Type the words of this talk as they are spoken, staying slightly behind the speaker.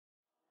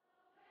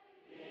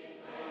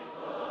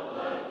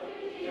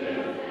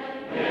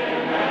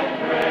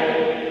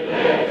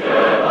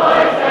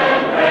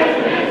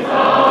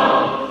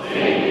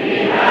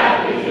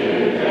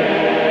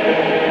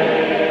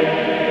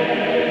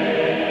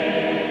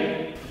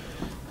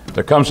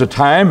There comes a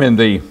time in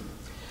the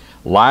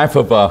life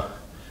of a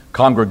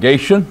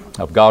congregation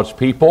of God's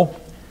people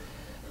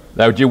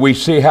that we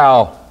see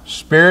how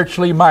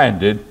spiritually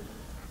minded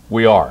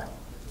we are.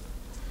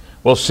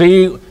 We'll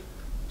see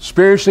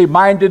spiritually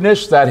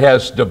mindedness that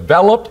has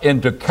developed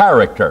into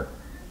character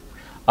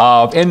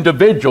of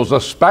individuals,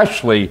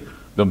 especially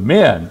the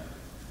men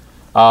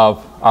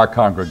of our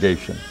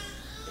congregation.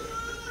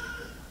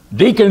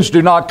 Deacons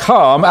do not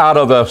come out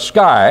of the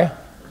sky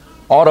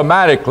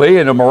automatically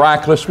in a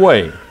miraculous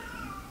way.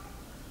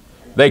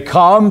 They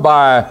come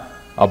by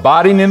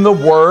abiding in the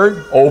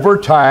Word over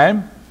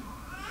time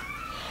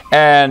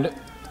and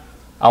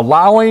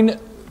allowing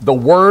the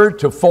Word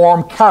to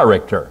form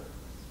character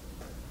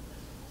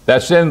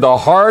that's in the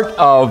heart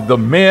of the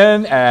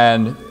men,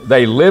 and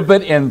they live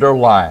it in their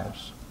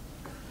lives.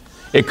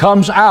 It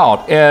comes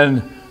out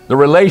in the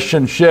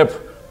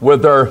relationship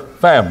with their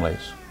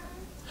families.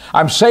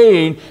 I'm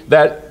saying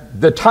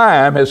that the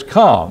time has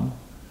come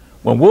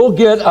when we'll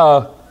get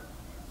a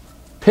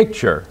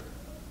picture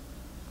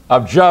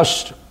of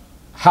just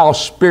how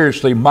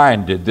spiritually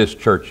minded this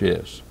church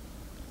is.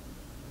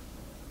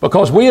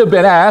 Because we have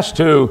been asked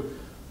to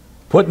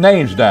put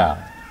names down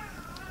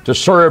to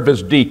serve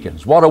as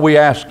deacons. What are we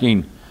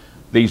asking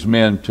these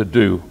men to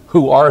do?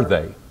 Who are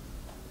they?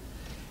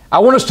 I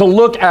want us to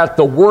look at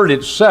the word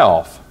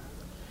itself.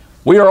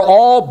 We are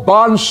all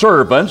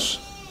bondservants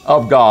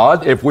of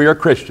God if we are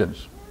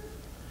Christians.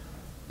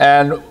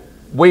 And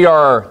we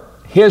are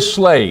His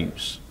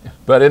slaves,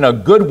 but in a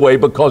good way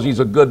because He's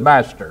a good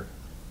master.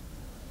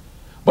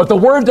 But the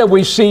word that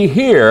we see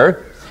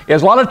here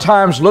is a lot of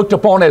times looked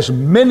upon as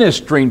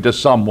ministering to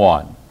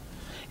someone.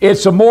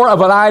 It's a more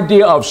of an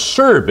idea of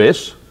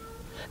service,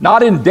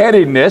 not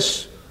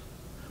indebtedness,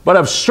 but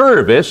of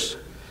service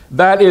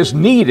that is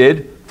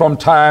needed from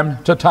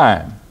time to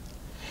time.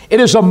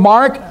 It is a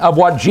mark of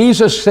what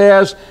Jesus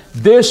says,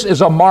 this is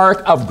a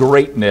mark of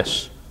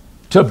greatness,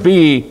 to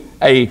be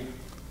a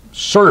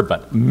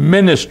servant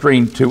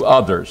ministering to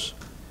others.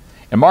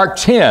 In Mark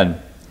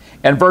 10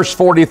 and verse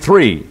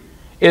 43,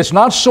 it's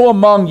not so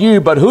among you,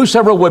 but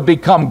whosoever would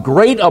become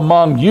great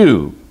among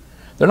you.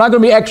 They're not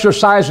going to be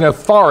exercising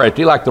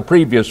authority like the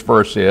previous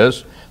verse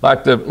is,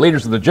 like the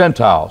leaders of the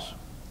Gentiles.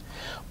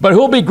 But who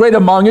will be great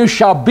among you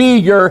shall be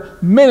your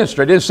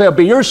minister. It didn't say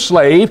be your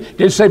slave, it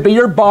didn't say be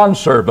your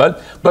bondservant,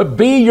 but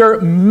be your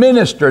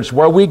minister. It's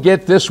where we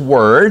get this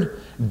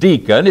word,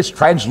 deacon. It's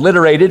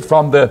transliterated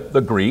from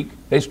the Greek.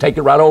 They just take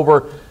it right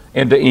over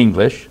into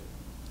English.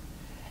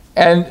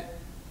 And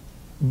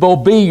will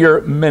be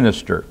your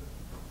minister.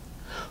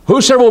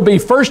 Whosoever will be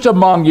first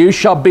among you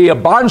shall be a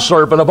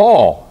bondservant of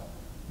all.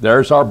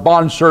 There's our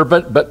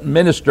bondservant but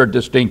minister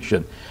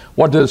distinction.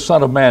 What did the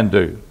Son of Man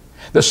do?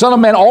 The Son of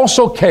Man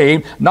also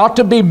came not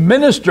to be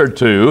ministered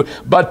to,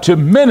 but to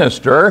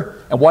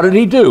minister. And what did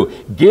He do?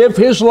 Give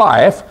His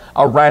life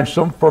a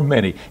ransom for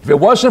many. If it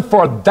wasn't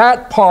for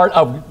that part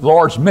of the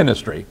Lord's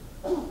ministry,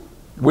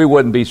 we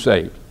wouldn't be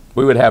saved.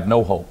 We would have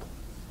no hope.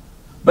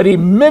 But He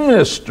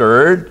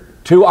ministered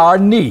to our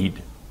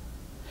need.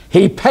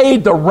 He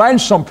paid the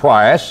ransom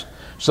price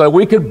so that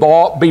we could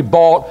be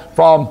bought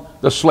from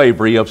the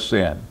slavery of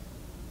sin.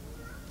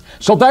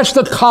 So that's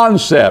the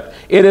concept.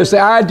 It is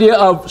the idea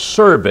of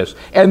service,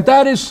 and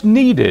that is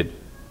needed.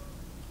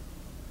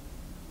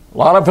 A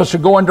lot of us are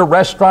going to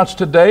restaurants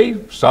today,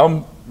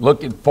 some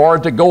looking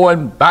forward to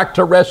going back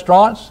to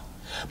restaurants.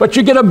 But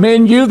you get a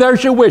menu,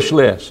 there's your wish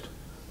list.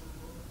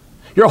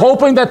 You're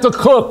hoping that the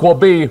cook will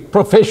be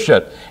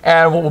proficient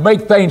and will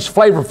make things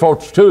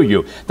flavorful to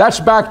you. That's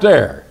back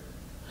there.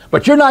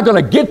 But you're not going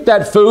to get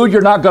that food,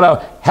 you're not going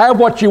to have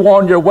what you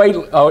want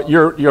on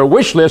your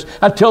wish list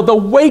until the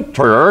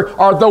waiter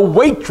or the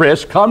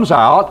waitress comes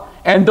out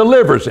and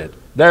delivers it.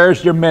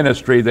 There's your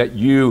ministry that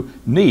you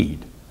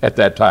need at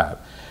that time.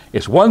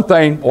 It's one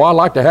thing, oh, I'd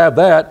like to have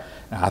that.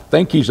 I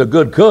think he's a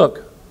good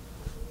cook,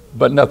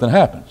 but nothing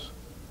happens.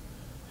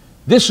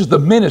 This is the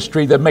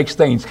ministry that makes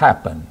things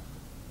happen.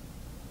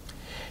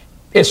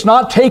 It's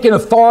not taking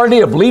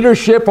authority of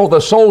leadership or the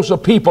souls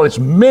of people. It's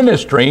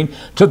ministering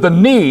to the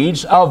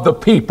needs of the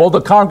people,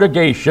 the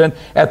congregation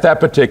at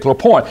that particular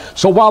point.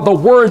 So while the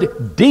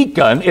word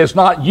deacon is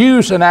not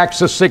used in Acts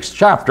the 6th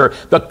chapter,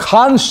 the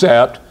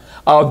concept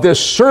of this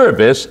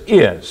service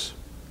is.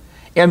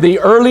 In the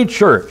early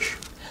church,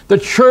 the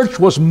church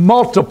was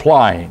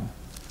multiplying.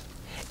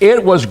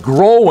 It was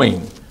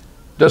growing.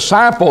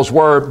 Disciples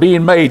were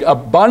being made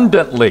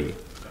abundantly,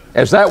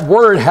 as that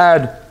word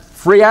had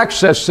free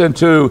access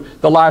into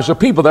the lives of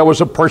people. There was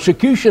a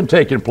persecution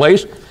taking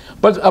place,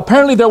 but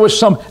apparently there was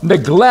some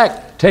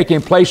neglect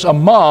taking place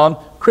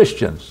among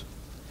Christians.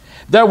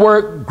 There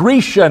were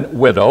Grecian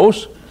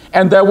widows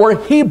and there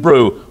were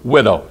Hebrew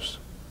widows.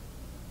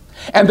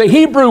 And the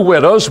Hebrew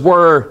widows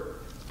were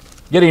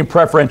getting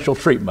preferential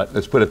treatment,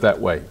 let's put it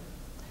that way,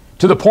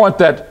 to the point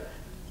that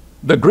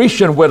the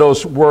Grecian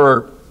widows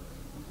were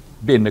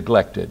being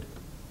neglected.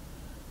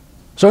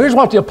 So here's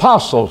what the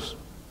apostles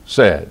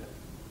said.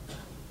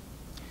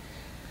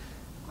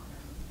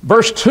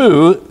 Verse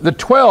 2, the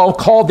 12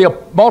 called the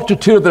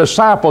multitude of the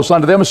disciples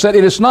unto them and said,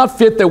 it is not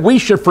fit that we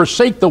should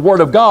forsake the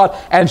word of God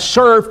and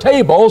serve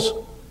tables.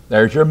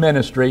 There's your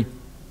ministry.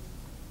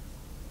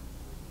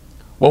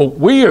 Well,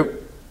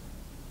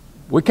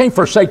 we can't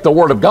forsake the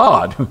word of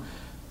God.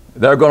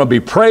 They're going to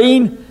be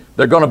praying,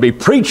 they're going to be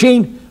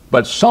preaching,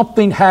 but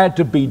something had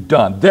to be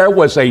done. There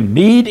was a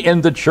need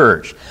in the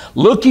church.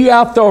 Look ye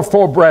out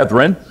therefore,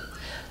 brethren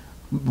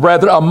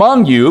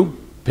among you,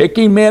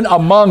 picking men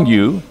among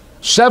you,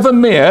 7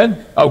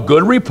 men of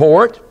good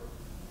report,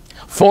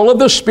 full of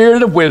the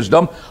spirit of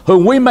wisdom,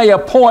 whom we may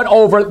appoint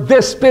over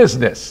this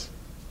business.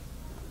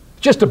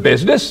 Just a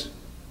business.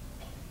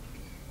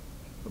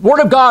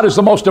 Word of God is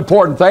the most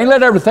important thing.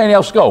 Let everything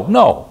else go.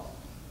 No.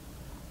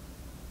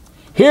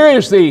 Here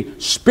is the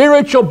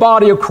spiritual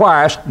body of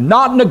Christ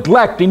not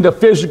neglecting the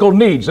physical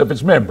needs of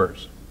its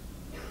members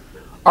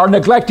or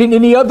neglecting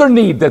any other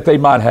need that they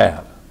might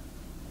have.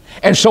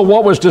 And so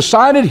what was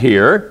decided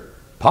here,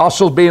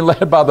 apostles being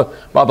led by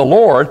the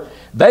Lord,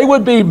 they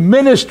would be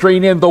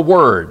ministering in the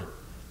Word.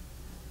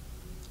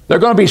 They're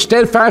going to be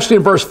steadfastly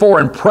in verse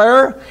 4 in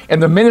prayer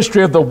and the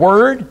ministry of the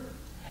Word,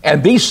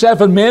 and these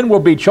 7 men will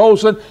be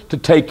chosen to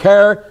take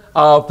care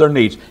of their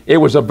needs. It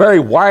was a very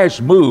wise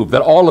move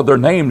that all of their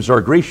names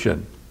are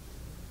Grecian.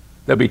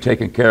 They'll be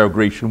taking care of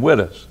Grecian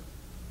widows.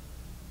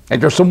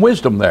 And there's some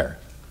wisdom there.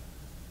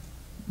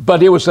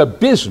 But it was a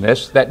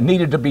business that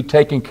needed to be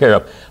taken care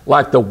of.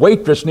 Like the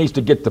waitress needs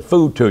to get the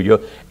food to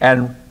you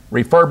and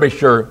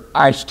refurbish your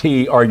iced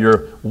tea or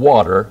your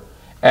water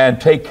and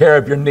take care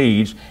of your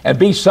needs and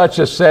be such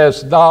as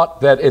says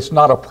not that it's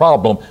not a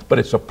problem, but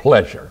it's a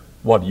pleasure.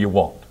 What do you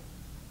want?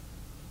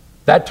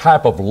 That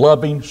type of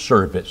loving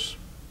service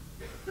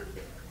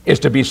is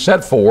to be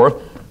set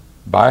forth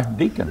by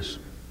deacons.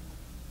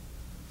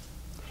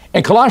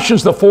 In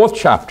Colossians, the 4th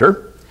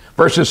chapter,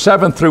 verses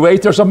 7 through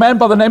 8, there's a man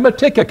by the name of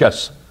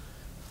Tychicus.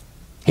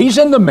 He's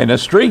in the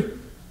ministry,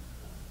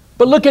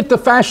 but look at the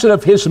facet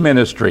of his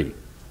ministry.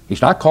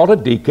 He's not called a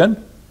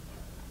deacon,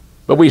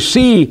 but we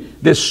see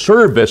this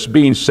service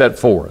being set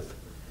forth.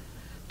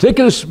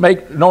 Tychicus,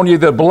 make known to you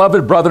the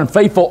beloved brother and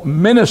faithful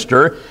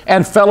minister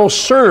and fellow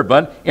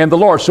servant in the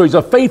Lord. So he's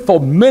a faithful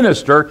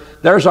minister.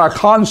 There's our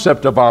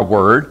concept of our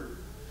word.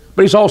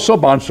 But he's also a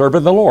bondservant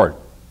of the Lord,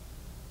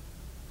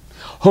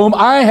 whom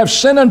I have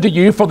sent unto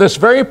you for this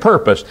very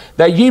purpose,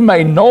 that ye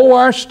may know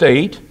our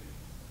state,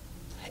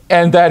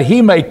 and that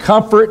he may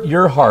comfort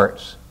your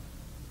hearts.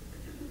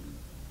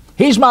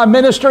 He's my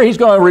minister. He's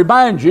going to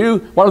remind you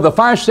what are the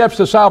 5 steps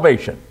to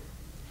salvation.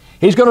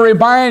 He's going to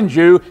remind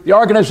you the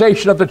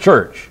organization of the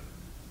church.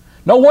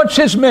 Now, what's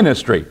his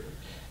ministry?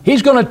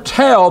 He's going to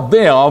tell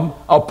them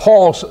of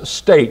Paul's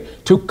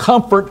state to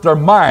comfort their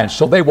minds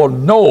so they will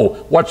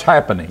know what's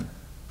happening.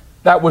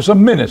 That was a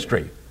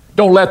ministry.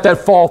 Don't let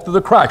that fall through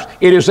the cracks.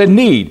 It is a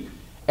need.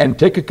 And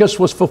Tychicus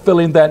was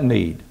fulfilling that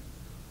need.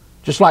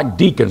 Just like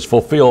deacons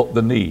fulfill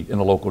the need in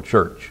a local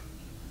church.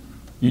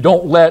 You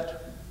don't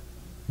let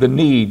the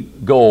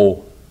need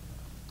go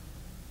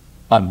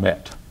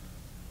unmet.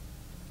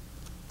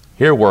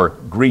 Here were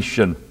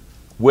Grecian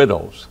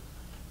widows.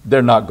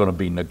 They're not going to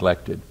be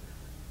neglected.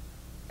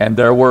 And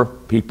there were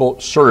people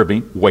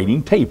serving,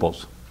 waiting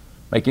tables,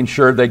 making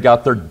sure they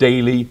got their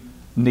daily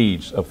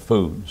needs of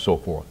food and so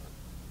forth.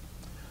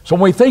 So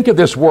when we think of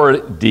this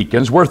word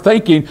deacons, we're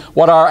thinking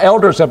what our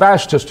elders have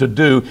asked us to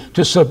do,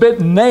 to submit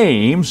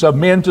names of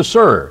men to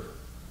serve.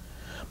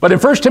 But in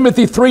 1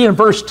 Timothy 3 and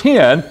verse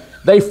 10,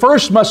 they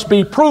first must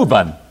be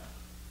proven,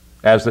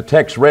 as the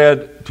text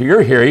read to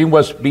your hearing,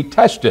 was be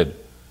tested.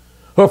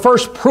 Who are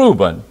first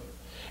proven.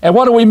 And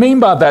what do we mean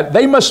by that?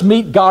 They must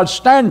meet God's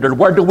standard.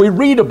 Where do we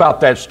read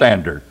about that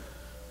standard?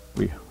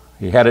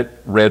 He had it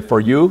read for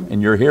you in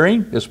your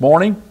hearing this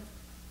morning,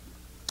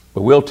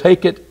 but we'll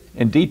take it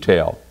in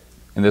detail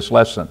in this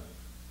lesson.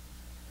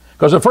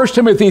 Because in 1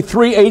 Timothy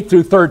 3, 8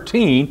 through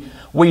 13,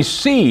 we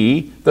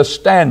see the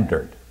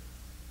standard.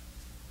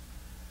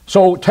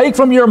 So take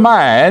from your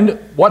mind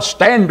what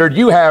standard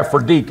you have for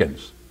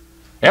deacons.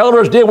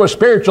 Elders deal with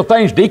spiritual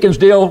things, deacons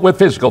deal with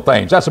physical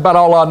things. That's about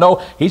all I know.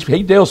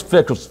 He deals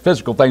with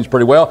physical things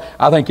pretty well.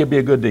 I think he'd be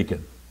a good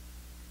deacon.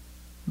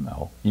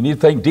 No, you need to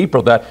think deeper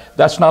that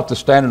that's not the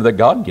standard that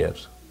God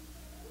gives.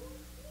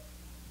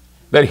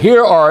 That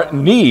here are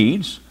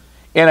needs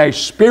in a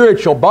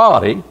spiritual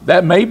body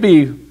that may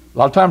be a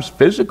lot of times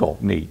physical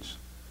needs,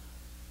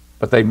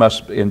 but they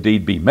must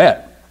indeed be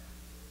met.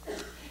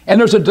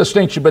 And there's a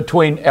distinction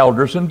between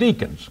elders and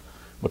deacons.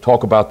 We'll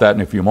talk about that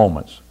in a few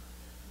moments.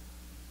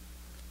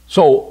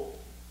 So,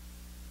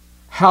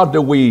 how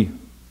do we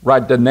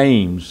write the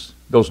names?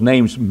 Those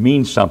names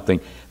mean something.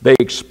 They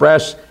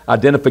express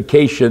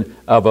identification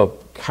of a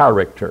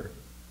character,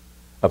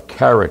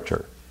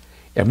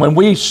 And when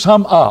we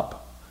sum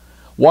up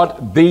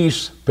what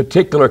these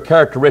particular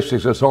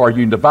characteristics are,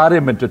 you can divide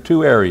them into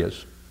 2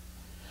 areas.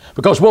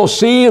 Because we'll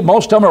see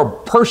most of them are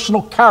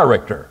personal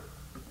character.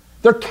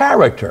 Their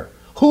character,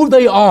 who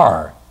they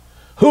are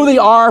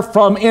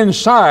from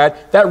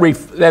inside,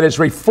 that is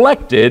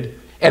reflected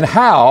in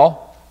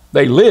how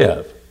they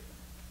live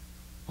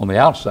on the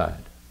outside.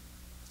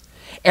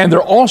 And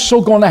they're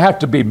also going to have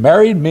to be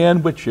married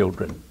men with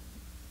children.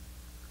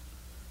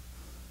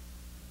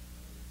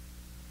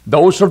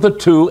 Those are the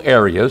two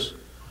areas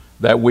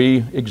that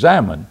we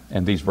examine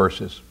in these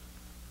verses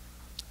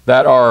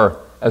that are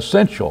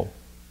essential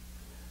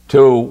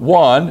to,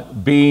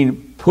 one,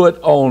 being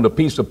put on a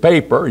piece of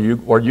paper,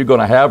 or you're going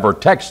to have, or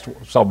text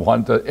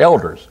someone, to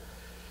elders.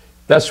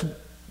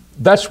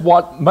 That's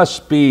what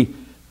must be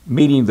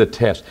meeting the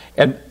test.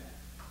 And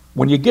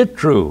when you get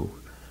through,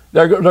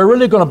 there are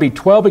really going to be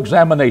 12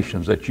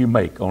 examinations that you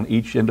make on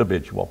each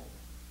individual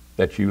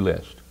that you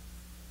list.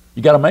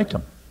 You got to make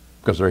them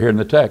because they're here in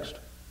the text.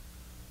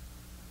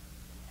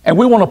 And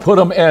we want to put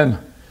them in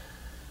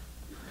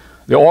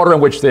the order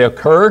in which they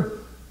occur.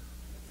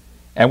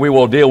 And we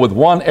will deal with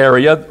one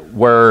area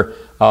where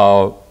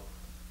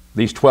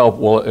these 12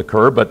 will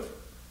occur, but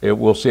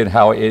we'll see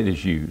how it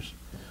is used.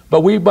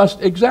 But we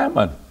must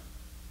examine.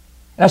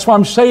 That's why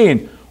I'm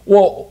saying,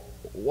 well,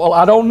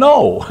 I don't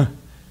know.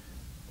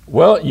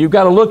 Well, you've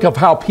got to look at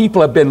how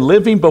people have been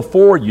living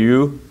before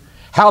you,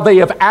 how they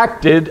have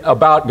acted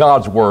about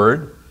God's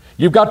Word.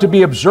 You've got to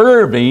be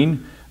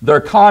observing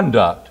their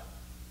conduct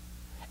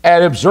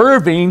and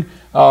observing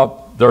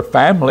their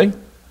family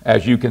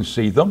as you can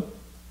see them.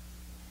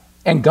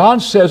 And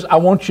God says, I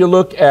want you to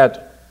look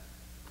at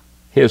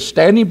His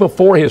standing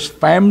before His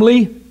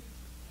family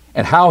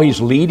and how He's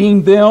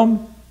leading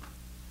them.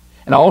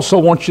 And I also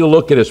want you to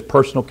look at His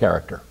personal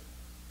character.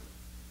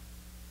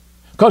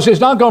 Because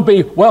it's not going to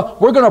be, well,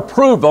 we're going to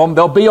prove them.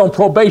 They'll be on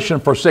probation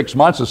for 6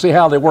 months and see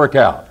how they work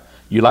out.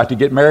 You like to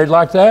get married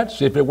like that?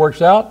 See if it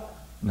works out?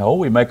 No,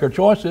 we make our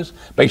choices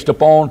based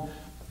upon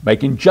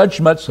making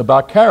judgments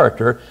about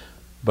character.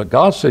 But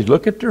God says,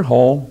 look at their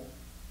home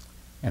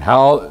and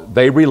how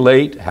they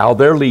relate, how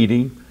they're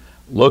leading.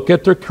 Look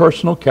at their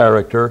personal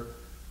character.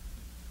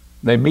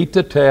 They meet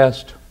the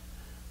test,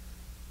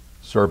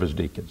 serve as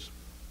deacons.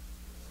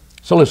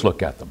 So let's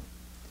look at them.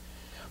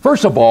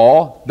 First of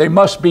all, they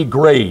must be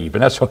grave,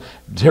 and that's a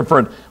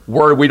different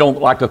word we don't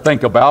like to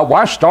think about.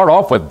 Why start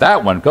off with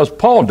that one? Because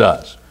Paul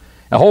does.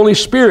 The Holy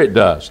Spirit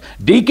does.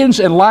 Deacons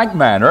in like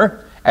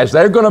manner, as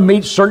they're going to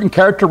meet certain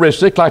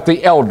characteristics like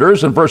the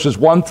elders in verses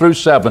 1 through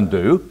 7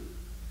 do,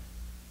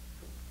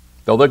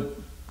 though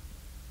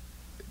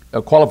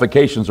the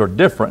qualifications are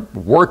different,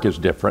 work is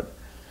different.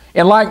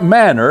 In like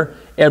manner,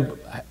 and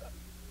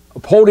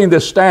upholding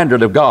this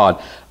standard of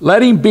God,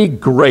 let him be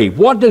grave.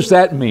 What does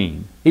that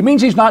mean? He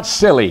means he's not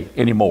silly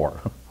anymore,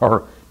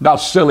 or not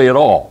silly at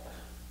all.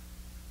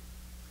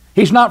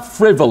 He's not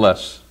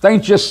frivolous.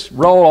 Things just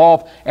roll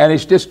off, and he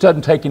just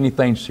doesn't take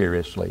anything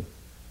seriously.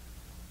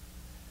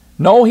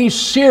 No, he's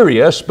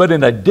serious, but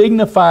in a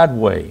dignified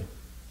way.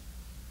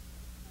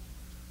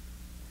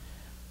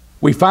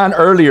 We find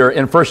earlier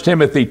in 1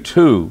 Timothy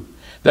 2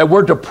 that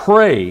we're to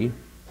pray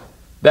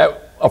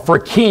that for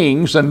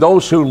kings and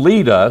those who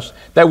lead us,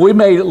 that we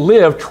may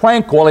live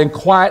tranquil and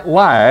quiet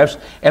lives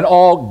in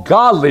all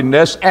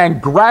godliness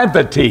and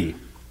gravity.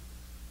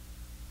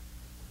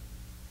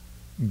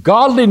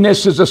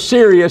 Godliness is a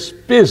serious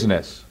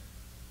business.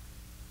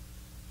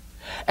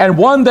 And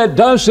one that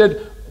does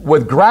it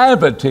with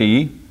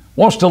gravity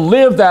wants to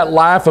live that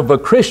life of a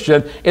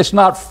Christian. It's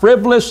not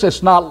frivolous.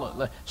 It's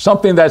not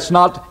something that's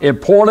not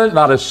important,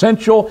 not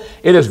essential.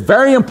 It is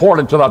very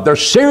important to them. They're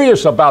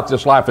serious about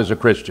this life as a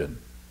Christian.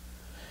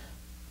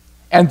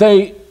 And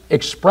they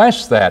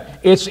express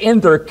that. It's in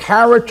their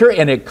character,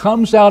 and it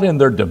comes out in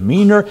their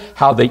demeanor,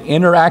 how they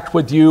interact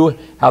with you,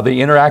 how they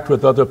interact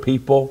with other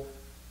people.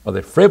 Are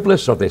they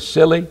frivolous? Are they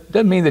silly?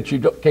 Doesn't mean that you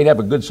can't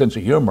have a good sense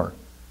of humor.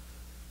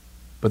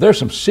 But there's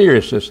some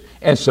seriousness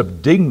and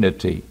some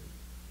dignity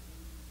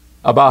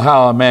about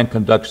how a man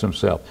conducts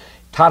himself.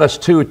 Titus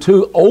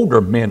 2:2,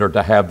 older men are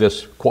to have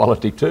this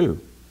quality too.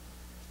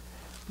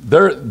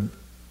 They're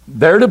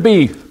to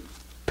be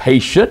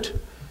patient.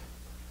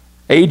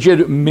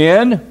 Aged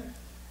men,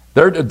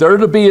 they're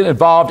to be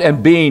involved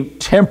in being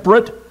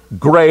temperate,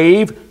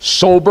 grave,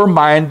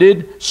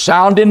 sober-minded,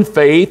 sound in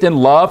faith, in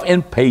love,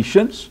 and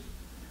patience.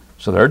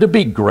 So they're to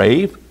be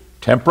grave.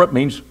 Temperate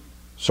means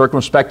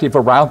circumspective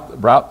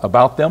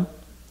about them,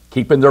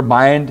 keeping their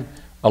mind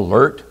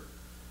alert.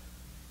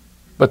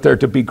 But they're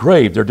to be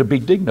grave. They're to be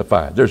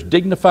dignified. There's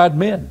dignified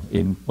men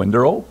when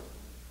they're old.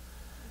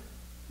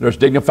 There's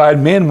dignified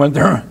men when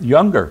they're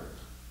younger.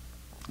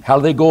 How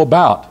do they go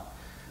about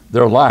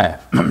their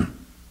life?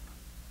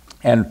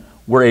 And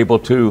we're able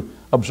to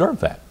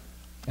observe that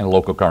in a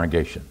local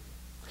congregation.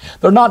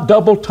 They're not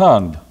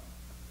double-tongued.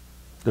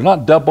 They're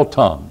not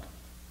double-tongued.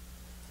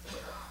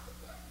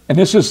 And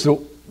this is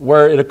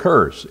where it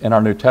occurs in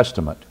our New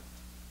Testament.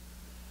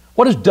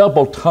 What does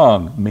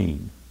double-tongued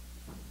mean?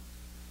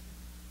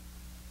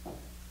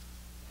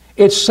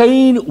 It's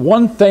saying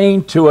one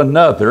thing to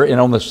another, and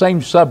on the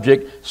same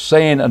subject,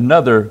 saying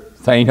another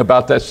thing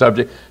about that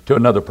subject to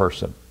another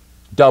person.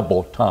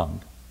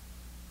 Double-tongued.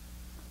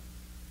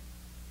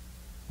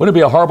 Wouldn't it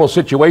be a horrible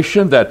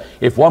situation that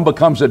if one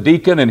becomes a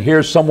deacon and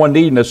hears someone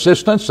needing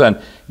assistance and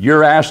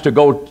you're asked to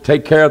go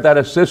take care of that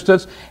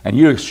assistance and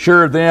you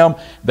assure them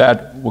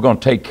that we're going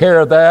to take care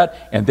of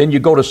that, and then you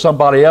go to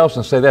somebody else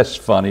and say, that's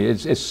funny,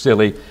 it's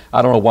silly,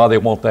 I don't know why they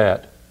want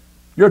that.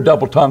 You're a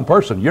double-tongued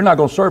person. You're not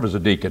going to serve as a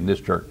deacon in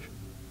this church.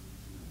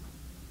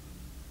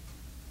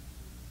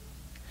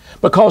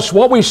 Because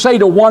what we say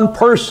to one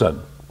person,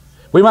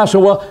 we might say,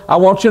 well, I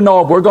want you to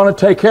know we're going to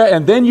take care,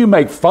 and then you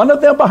make fun of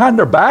them behind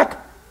their back?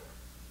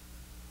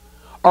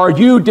 Or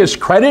you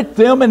discredit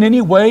them in any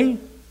way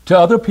to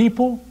other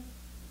people?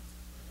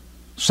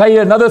 Say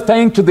another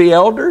thing to the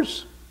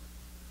elders?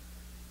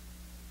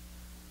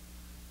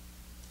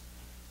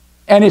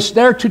 And it's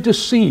there to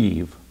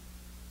deceive.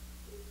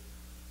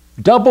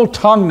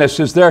 Double-tonguedness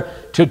is there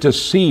to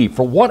deceive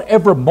for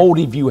whatever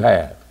motive you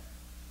have.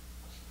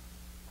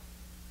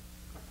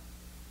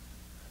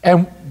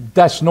 And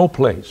that's no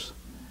place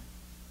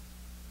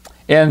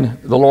in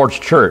the Lord's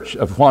church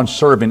of one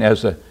serving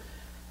as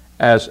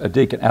a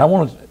deacon. And I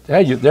want to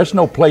tell you, there's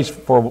no place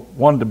for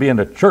one to be in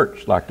a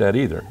church like that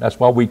either. That's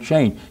why we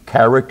change.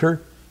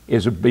 Character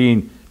is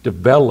being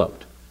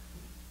developed.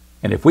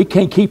 And if we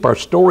can't keep our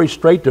story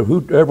straight to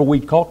whoever we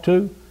talk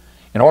to,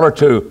 in order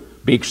to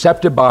be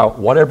accepted by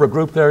whatever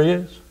group there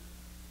is,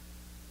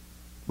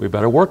 we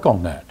better work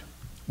on that.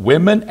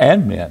 Women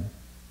and men.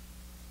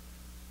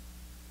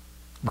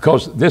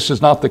 Because this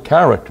is not the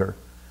character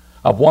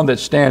of one that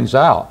stands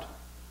out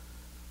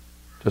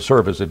to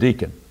serve as a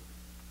deacon.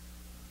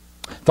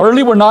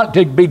 Thirdly, we're not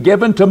to be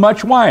given to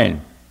much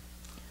wine.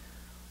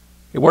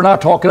 We're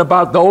not talking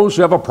about those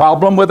who have a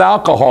problem with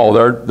alcohol.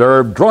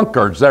 They're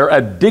drunkards. They're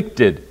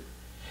addicted.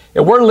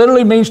 The word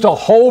literally means to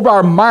hold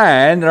our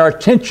mind and our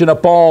attention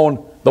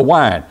upon the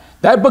wine.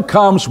 That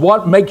becomes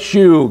what makes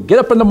you get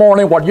up in the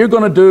morning, what you're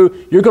going to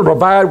do. You're going to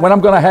provide when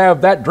I'm going to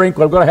have that drink,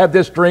 when I'm going to have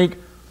this drink.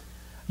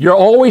 You're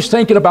always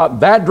thinking about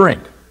that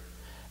drink.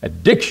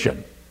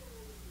 Addiction.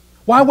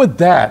 Why would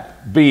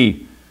that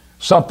be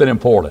something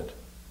important?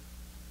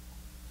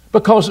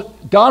 Because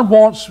God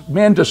wants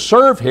men to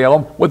serve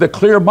Him with a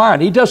clear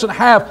mind. He doesn't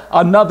have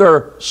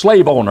another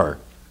slave owner.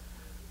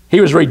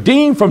 He was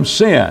redeemed from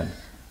sin.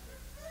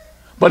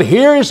 But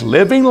here is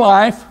living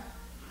life,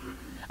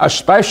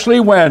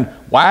 especially when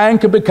wine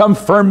can become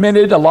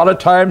fermented a lot of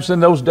times in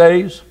those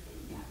days.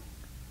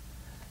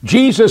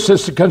 Jesus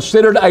is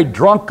considered a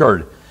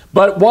drunkard.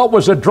 But what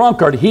was a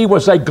drunkard? He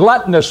was a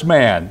gluttonous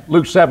man,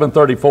 Luke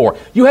 7:34.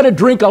 You had to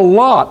drink a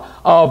lot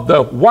of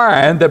the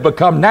wine that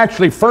become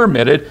naturally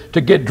fermented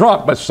to get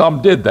drunk, but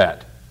some did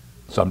that.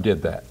 Some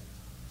did that.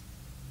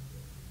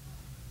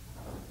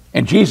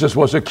 And Jesus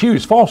was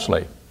accused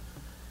falsely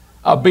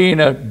of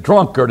being a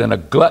drunkard and a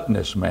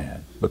gluttonous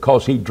man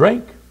because he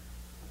drank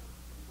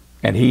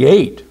and he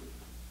ate.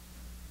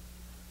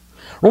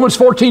 Romans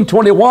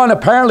 14:21,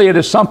 apparently it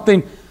is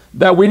something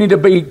that we need to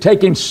be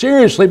taken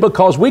seriously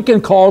because we can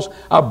cause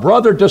a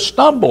brother to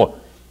stumble.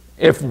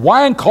 If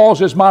wine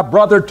causes my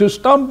brother to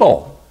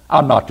stumble,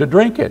 I'm not to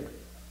drink it.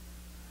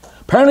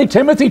 Apparently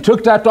Timothy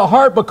took that to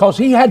heart because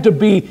he had to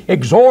be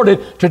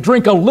exhorted to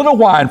drink a little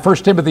wine,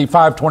 1 Timothy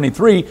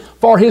 5:23,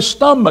 for his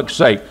stomach's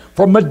sake,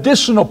 for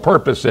medicinal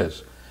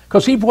purposes,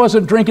 because he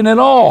wasn't drinking at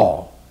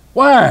all.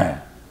 Why?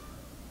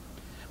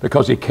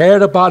 Because he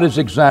cared about his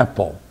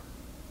example,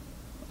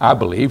 I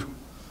believe.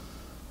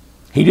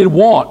 He didn't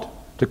want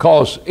to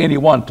cause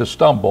anyone to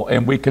stumble,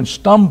 and we can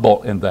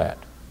stumble in that.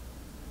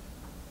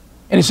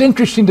 And it's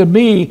interesting to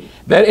me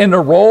that in the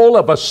role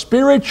of a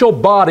spiritual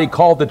body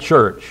called the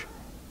church,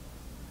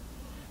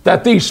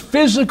 that these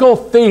physical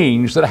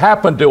things that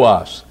happen to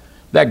us,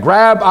 that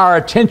grab our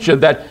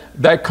attention,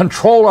 that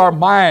control our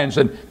minds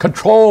and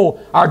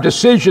control our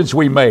decisions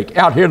we make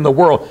out here in the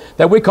world,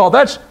 that we call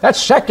that's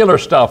secular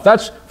stuff,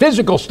 that's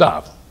physical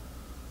stuff.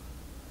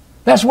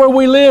 That's where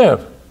we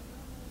live.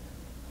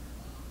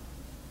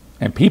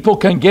 And people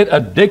can get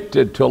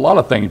addicted to a lot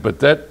of things, but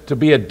to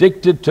be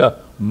addicted to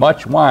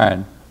much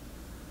wine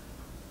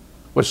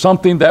was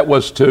something that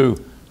was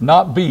to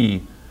not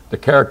be the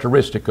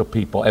characteristic of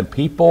people. And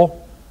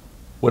people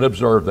would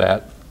observe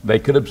that. They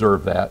could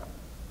observe that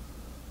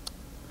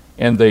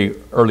in the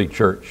early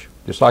church,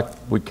 just like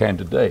we can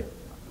today.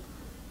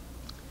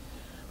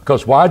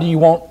 Because why do you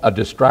want a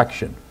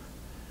distraction?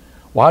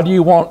 Why do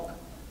you want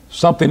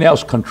something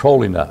else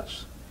controlling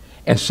us?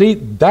 And see,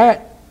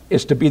 that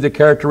is to be the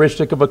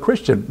characteristic of a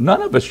Christian.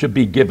 None of us should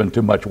be given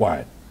too much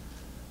wine.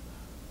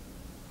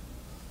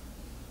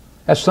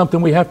 That's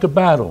something we have to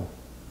battle.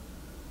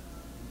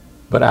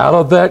 But out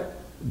of that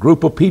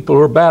group of people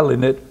who are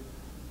battling it,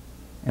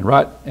 and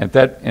right at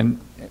that in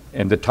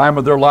the time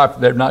of their life,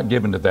 they're not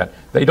given to that.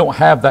 They don't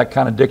have that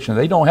kind of addiction.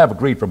 They don't have a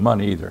greed for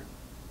money either.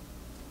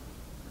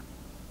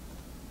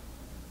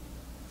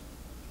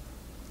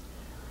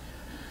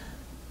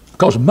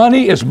 Because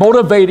money is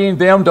motivating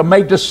them to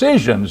make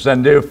decisions,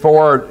 and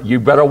therefore you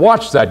better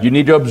watch that. You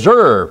need to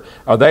observe.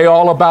 Are they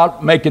all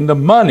about making the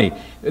money?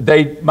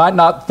 They might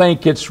not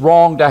think it's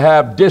wrong to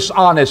have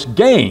dishonest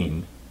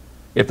gain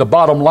if the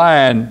bottom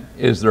line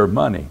is their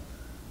money.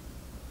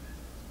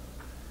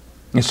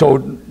 And so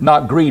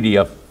not greedy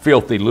of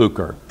filthy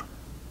lucre,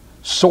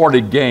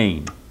 sordid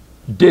gain,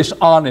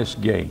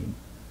 dishonest gain.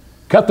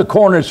 Cut the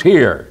corners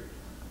here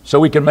so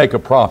we can make a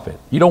profit.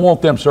 You don't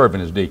want them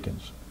serving as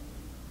deacons.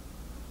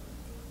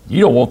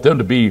 You don't want them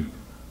to be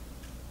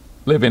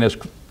living as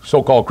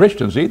so-called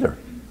Christians either.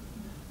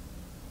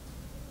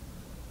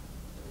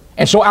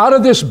 And so out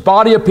of this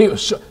body of people,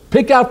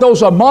 pick out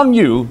those among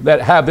you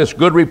that have this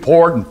good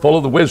report and full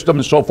of the wisdom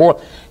and so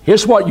forth.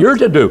 Here's what you're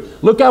to do.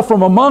 Look out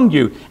from among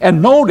you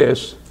and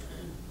notice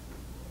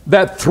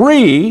that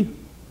 3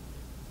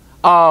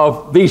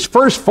 of these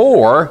first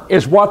 4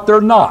 is what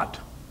they're not.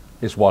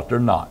 Is what they're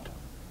not.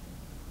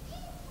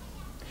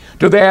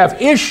 Do they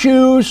have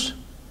issues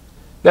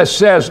that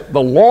says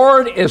the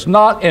Lord is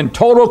not in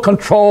total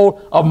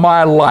control of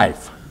my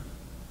life?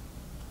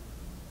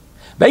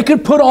 They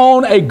could put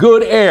on a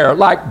good air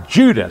like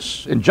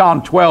Judas in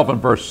John 12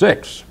 and verse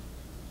 6.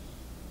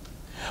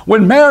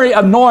 When Mary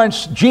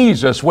anoints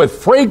Jesus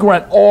with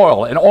fragrant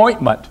oil and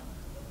ointment,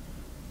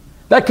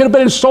 that could have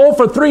been sold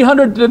for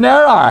 300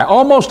 denarii,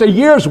 almost a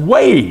year's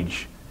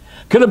wage,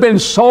 could have been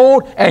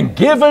sold and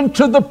given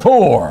to the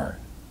poor,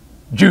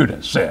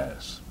 Judas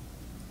says.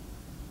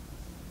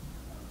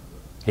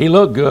 He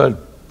looked good.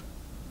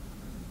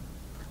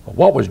 But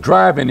what was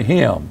driving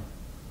him?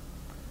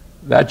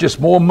 That's just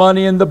more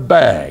money in the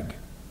bag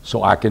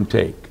so I can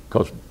take,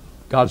 because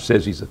God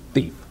says he's a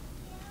thief.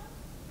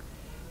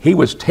 He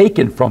was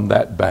taken from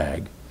that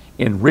bag,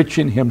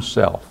 enriching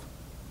himself.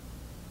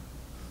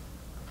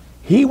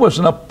 He was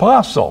an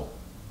apostle.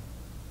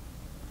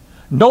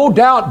 No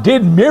doubt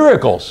did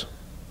miracles.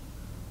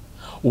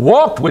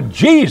 Walked with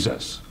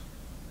Jesus.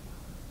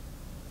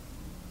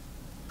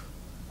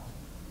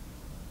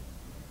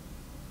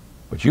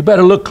 But you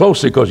better look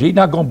closely, because he's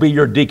not going to be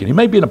your deacon. He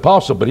may be an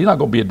apostle, but he's not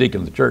going to be a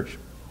deacon of the church.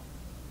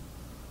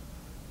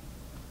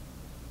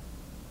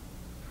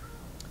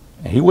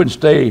 And he wouldn't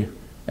stay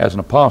as an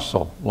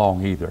apostle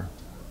long either,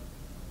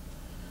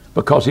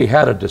 because he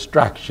had a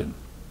distraction.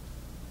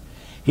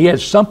 He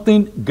had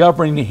something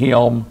governing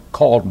him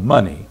called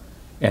money,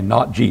 and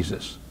not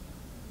Jesus,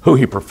 who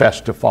he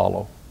professed to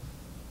follow.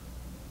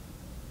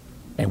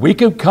 And we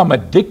can become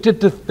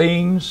addicted to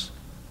things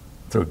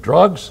through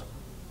drugs,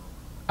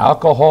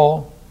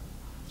 alcohol,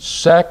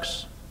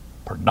 sex,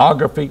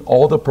 pornography,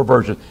 all the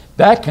perversions.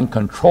 That can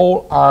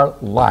control our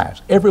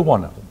lives, every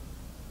one of them.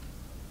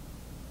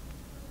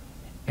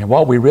 And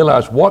while we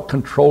realize what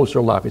controls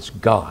their life, it's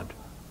God.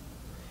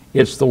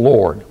 It's the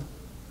Lord.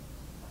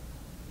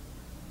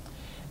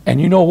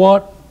 And you know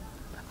what?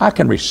 I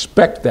can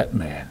respect that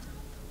man.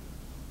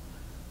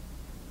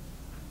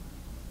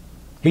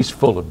 He's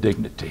full of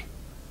dignity.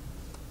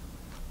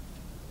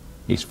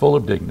 He's full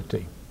of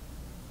dignity.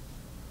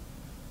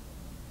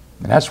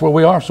 And that's where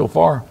we are so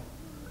far.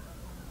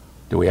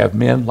 Do we have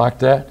men like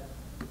that?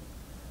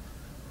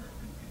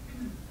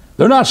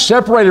 They're not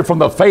separated from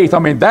the faith. I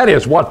mean, that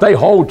is what they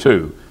hold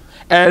to.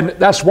 And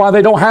that's why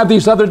they don't have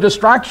these other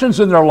distractions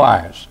in their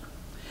lives.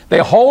 They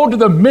hold to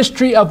the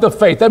mystery of the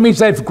faith. That means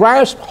they've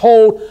grasped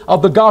hold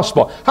of the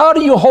gospel. How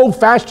do you hold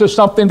fast to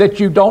something that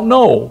you don't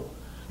know?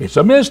 It's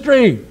a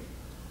mystery.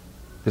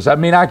 Does that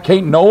mean I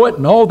can't know it?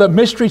 No, the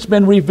mystery's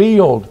been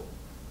revealed.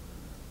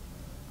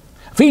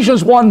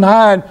 Ephesians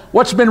 1:9,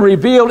 what's been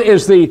revealed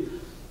is the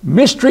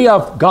mystery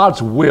of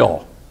God's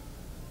will.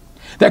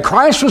 That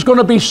Christ was going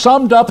to be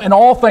summed up in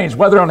all things,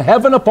 whether on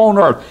heaven upon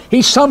earth.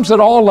 He sums it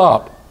all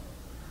up.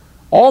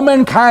 All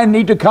mankind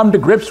need to come to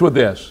grips with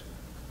this.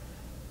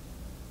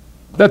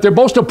 That the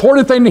most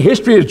important thing in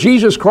history is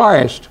Jesus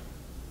Christ.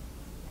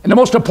 And the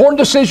most important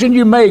decision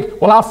you make,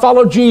 well, I'll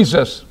follow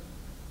Jesus.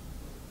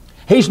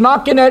 He's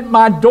knocking at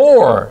my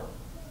door,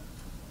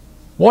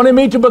 wanting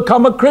me to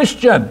become a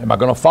Christian. Am I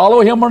going to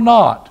follow him or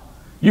not?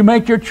 You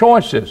make your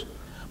choices.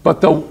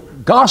 But the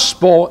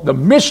gospel, the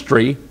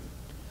mystery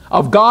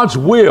of God's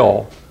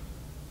will,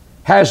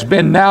 has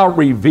been now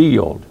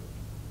revealed.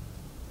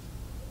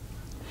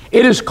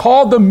 It is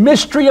called the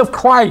mystery of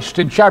Christ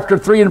in chapter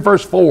 3 and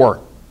verse 4.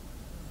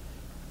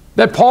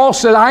 That Paul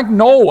said, I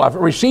know, I've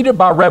received it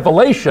by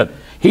revelation.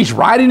 He's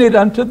writing it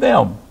unto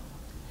them.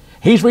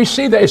 He's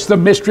received that. It's the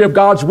mystery of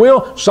God's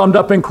will, summed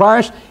up in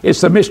Christ.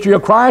 It's the mystery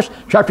of Christ.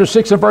 Chapter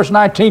 6 and verse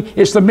 19,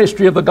 it's the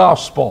mystery of the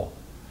gospel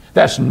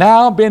that's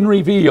now been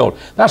revealed.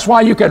 That's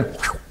why you can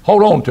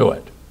hold on to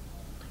it.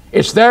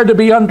 It's there to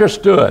be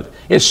understood.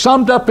 It's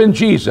summed up in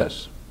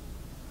Jesus.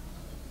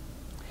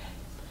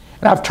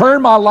 And I've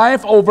turned my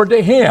life over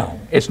to him.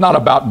 It's not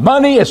about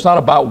money. It's not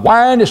about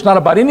wine. It's not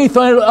about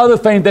anything other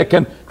thing that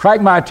can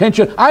attract my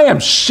attention. I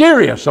am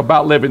serious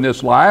about living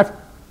this life.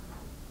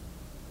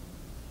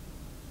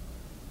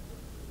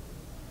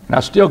 And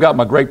I still got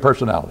my great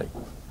personality.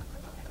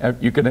 And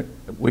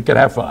we can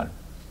have fun.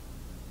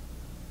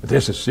 But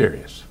this is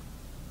serious.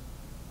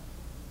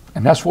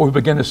 And that's what we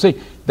begin to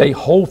see. They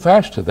hold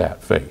fast to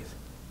that faith.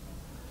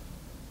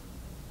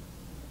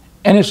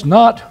 And it's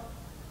not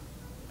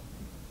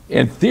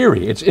in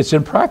theory, it's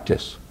in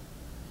practice.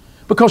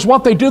 Because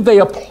what they do, they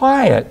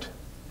apply it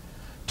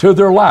to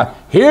their life.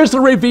 Here's the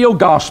revealed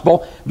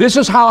gospel. This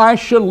is how I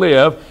should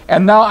live,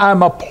 and now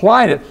I'm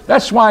applying it.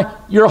 That's why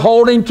you're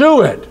holding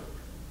to it.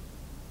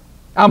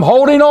 I'm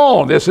holding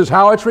on. This is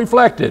how it's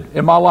reflected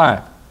in my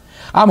life.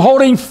 I'm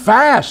holding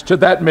fast to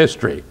that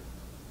mystery.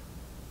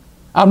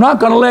 I'm not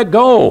going to let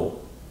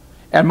go,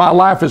 and my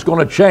life is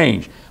going to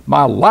change.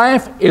 My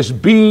life is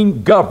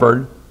being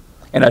governed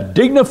in a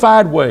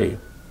dignified way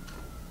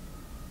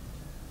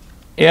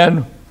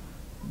in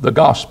the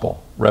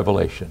gospel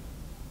revelation.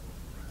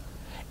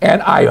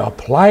 And I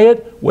apply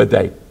it with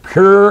a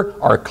pure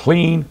or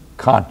clean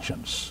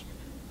conscience.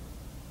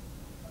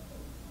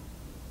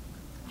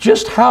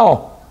 Just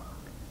how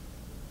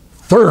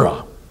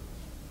thorough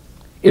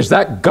is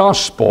that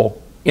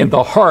gospel in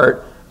the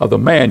heart of the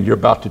man you're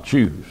about to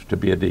choose to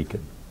be a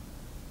deacon?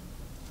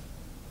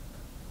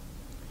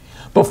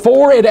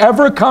 Before it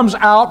ever comes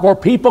out where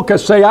people can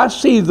say, I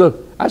see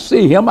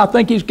him, I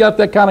think he's got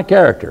that kind of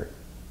character.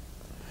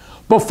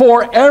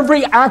 Before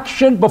every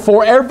action,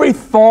 before every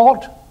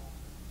thought,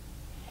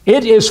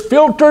 it is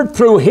filtered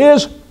through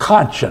his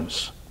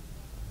conscience.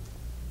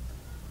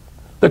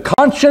 The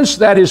conscience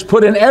that is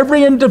put in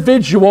every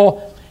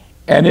individual,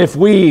 and if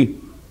we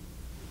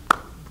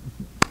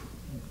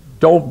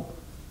don't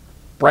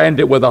brand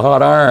it with a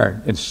hot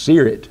iron and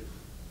sear it,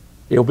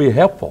 it'll be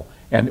helpful.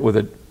 And with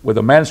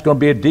a man that's going to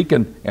be a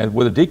deacon, and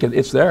with a deacon,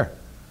 it's there.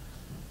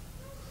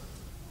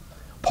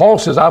 Paul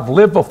says, I've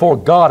lived before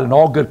God in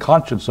all good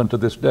conscience unto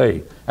this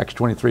day. Acts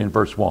 23 and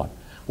verse 1.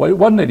 Well, it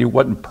wasn't that he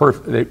wasn't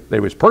perfect, that he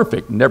was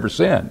perfect and never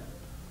sinned.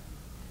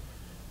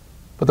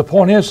 But the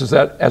point is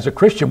that as a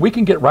Christian, we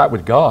can get right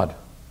with God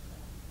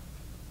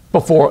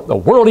before the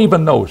world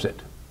even knows it.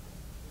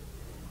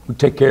 We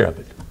take care of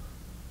it.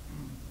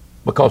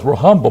 Because we're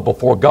humble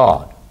before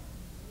God.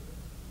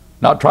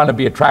 Not trying to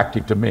be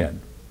attractive to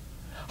men.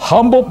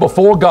 Humble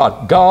before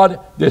God. God,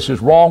 this is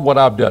wrong what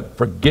I've done.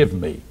 Forgive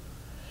me.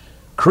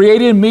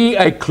 Create in me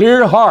a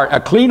clear heart, a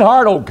clean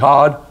heart, oh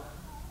God.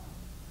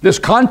 This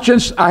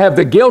conscience, I have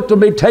the guilt of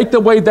me. Take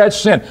away that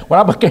sin. When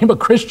I became a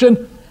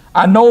Christian,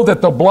 I know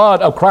that the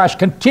blood of Christ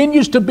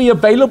continues to be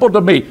available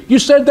to me. You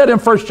said that in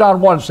 1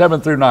 John 1,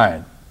 7 through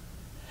 9.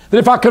 That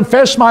if I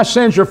confess my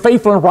sins, you're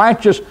faithful and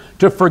righteous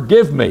to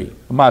forgive me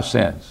of my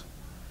sins.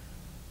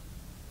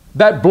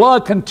 That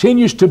blood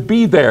continues to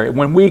be there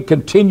when we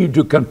continue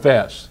to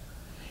confess.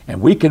 And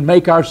we can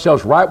make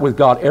ourselves right with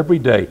God every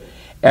day.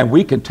 And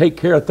we can take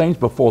care of things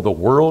before the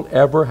world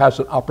ever has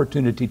an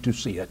opportunity to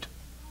see it.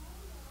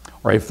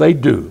 Or if they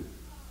do,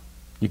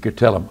 you could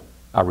tell them,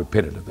 I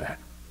repented of that.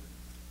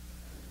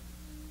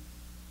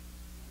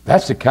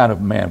 That's the kind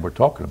of man we're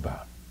talking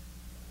about.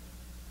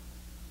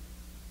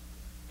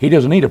 He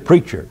doesn't need a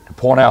preacher to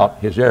point out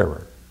his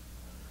error.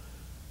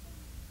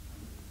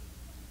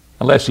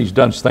 Unless he's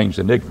done things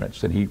in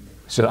ignorance. And he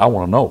said, I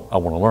want to know. I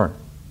want to learn.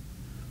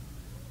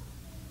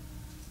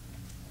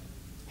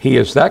 He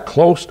is that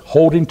close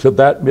holding to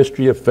that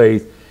mystery of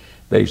faith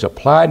that he's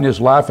applied in his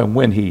life. And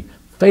when he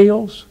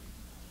fails,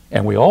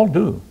 and we all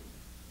do,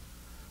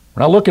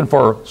 we're not looking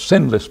for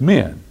sinless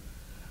men.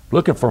 We're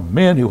looking for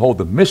men who hold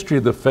the mystery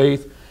of the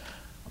faith,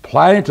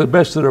 applying it to the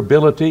best of their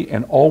ability,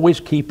 and always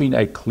keeping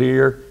a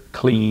clear,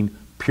 clean,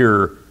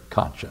 pure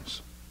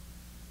conscience.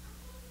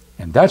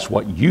 And that's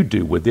what you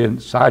do within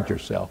inside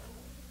yourself,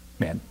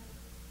 men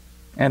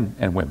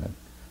and women,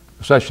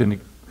 especially in the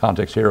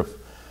context here of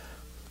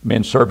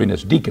men serving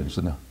as deacons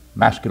in the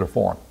masculine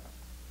form.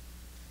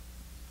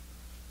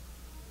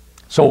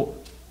 So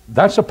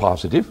that's a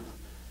positive.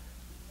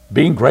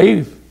 Being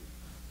grave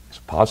is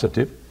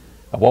positive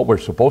of what we're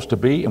supposed to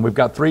be, and we've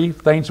got three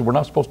things that we're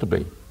not supposed to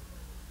be.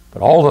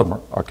 But all of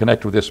them are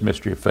connected with this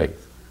mystery of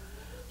faith.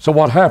 So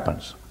what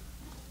happens?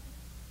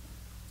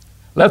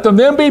 Let them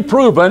then be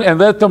proven, and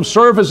let them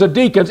serve as a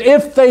deacons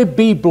if they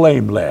be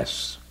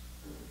blameless.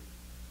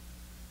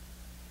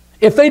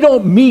 If they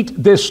don't meet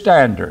this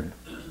standard,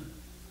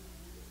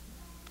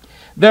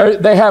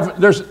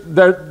 there's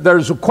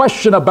a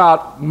question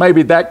about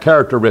maybe that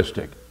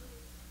characteristic.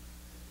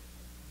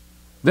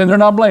 Then they're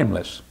not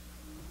blameless.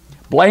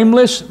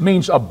 Blameless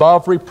means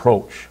above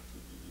reproach.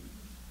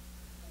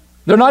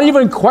 They're not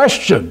even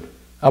questioned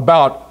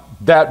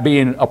about that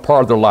being a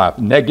part of their life,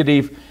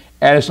 negative.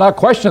 And it's not a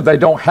question that they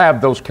don't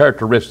have those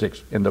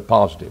characteristics in the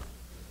positive.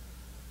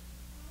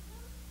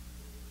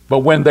 But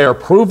when they are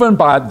proven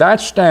by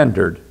that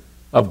standard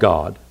of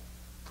God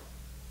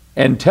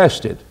and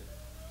tested,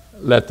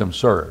 let them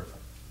serve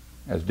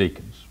as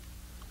deacons.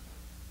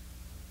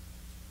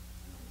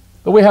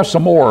 But we have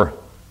some more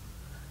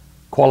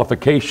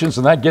qualifications,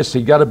 and that gets,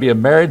 you got to be a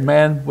married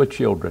man with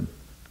children.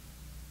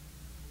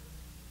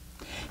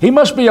 He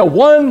must be a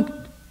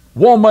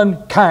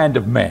one-woman kind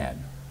of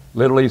man.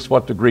 Literally, it's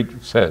what the Greek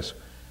says.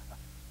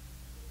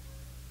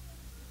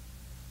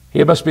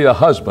 He must be the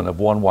husband of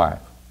one wife.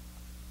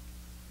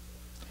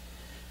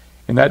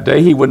 In that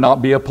day, he would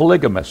not be a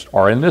polygamist,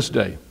 or in this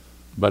day,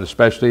 but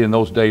especially in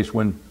those days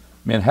when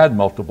men had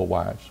multiple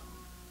wives.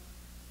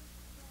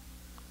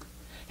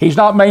 He's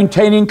not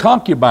maintaining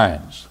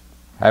concubines,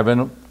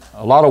 having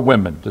a lot of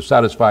women to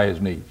satisfy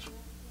his needs.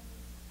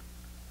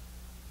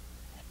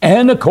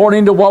 And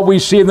according to what we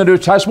see in the New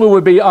Testament,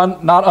 would be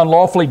not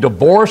unlawfully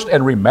divorced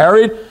and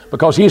remarried,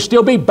 because he'd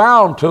still be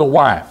bound to the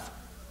wife,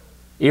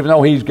 even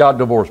though he's got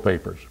divorce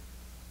papers,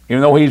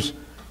 even though he's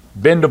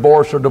been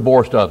divorced or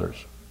divorced others,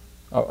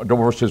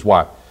 divorced his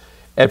wife.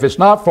 If it's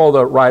not for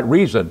the right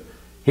reason,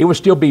 he would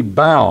still be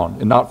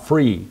bound and not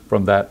free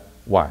from that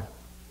wife.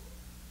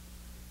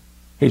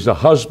 He's a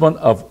husband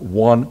of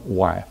one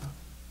wife.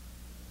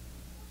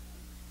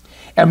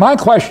 And my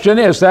question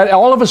is that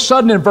all of a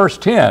sudden in verse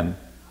 10,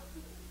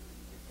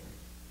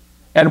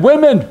 and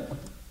women,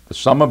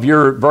 some of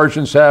your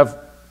versions have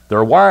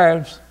their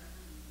wives.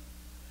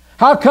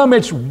 How come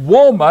it's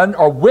woman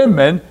or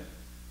women,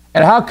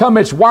 and how come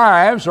it's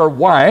wives or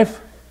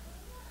wife?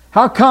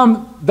 How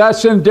come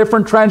that's in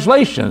different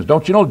translations?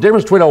 Don't you know the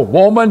difference between a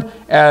woman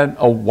and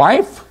a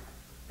wife?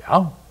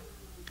 Yeah.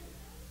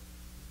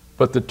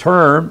 But the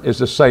term is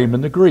the same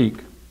in the Greek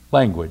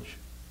language.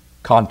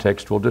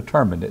 Context will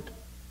determine it.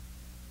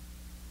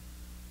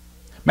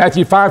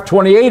 Matthew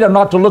 5:28, I'm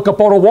not to look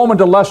upon a woman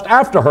to lust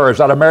after her. Is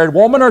that a married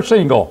woman or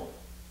single?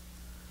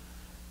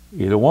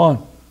 Either one.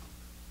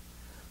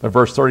 But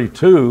verse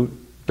 32,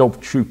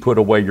 don't you put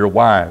away your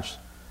wives,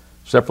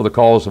 except for the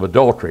cause of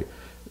adultery.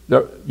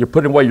 You're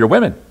putting away your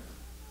women.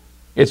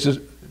 It's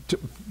just,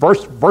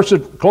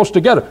 verses close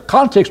together.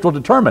 Context will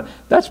determine.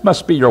 That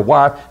must be your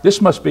wife.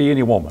 This must be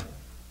any woman.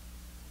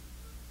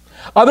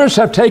 Others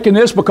have taken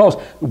this because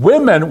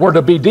women were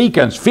to be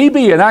deacons.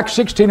 Phoebe in Acts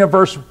 16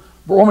 and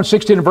Romans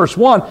 16 and verse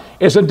 1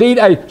 is indeed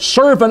a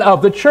servant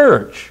of the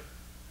church.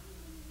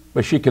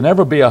 But she can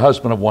never be a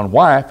husband of one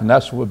wife, and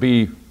that's what would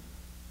be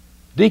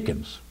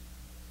deacons.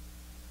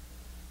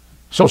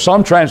 So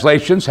some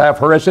translations have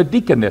her as a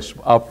deaconess,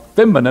 a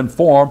feminine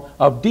form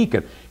of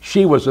deacon.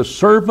 She was a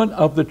servant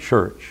of the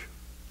church.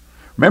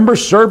 Remember,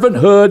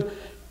 servanthood,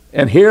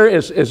 and here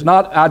is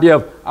not the idea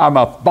of I'm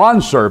a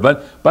bondservant,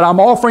 but I'm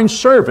offering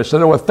service.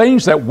 And there were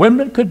things that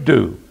women could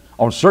do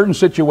on certain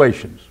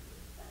situations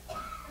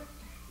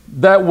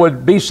that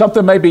would be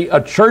something maybe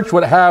a church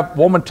would have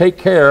woman take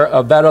care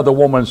of that other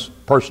woman's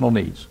personal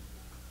needs.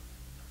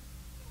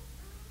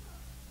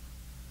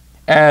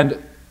 And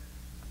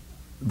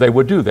they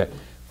would do that.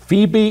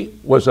 Phoebe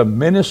was a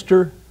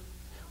minister,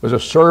 was a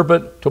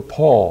servant to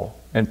Paul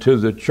and to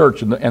the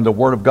church and the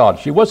Word of God.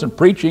 She wasn't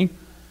preaching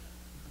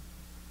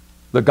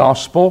the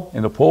gospel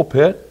in the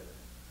pulpit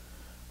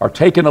or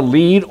taking a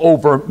lead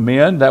over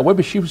men that way,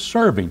 but she was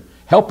serving,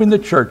 helping the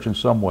church in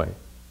some way.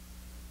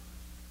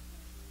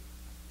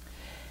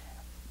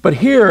 But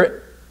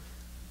here,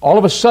 all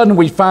of a sudden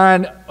we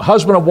find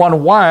husband of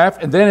one wife,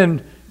 and then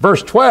in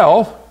verse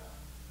 12,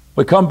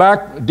 we come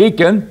back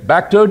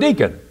to a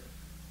deacon.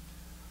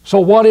 So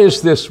what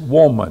is this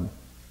woman?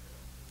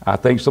 I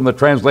think some of the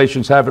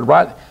translations have it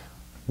right.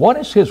 What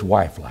is his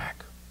wife like?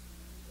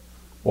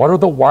 What are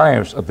the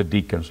wives of the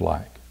deacons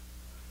like?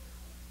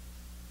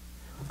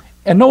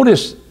 And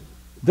notice,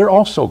 they're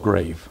also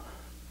grave,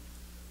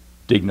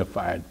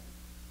 dignified.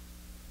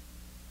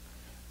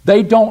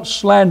 They don't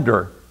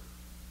slander.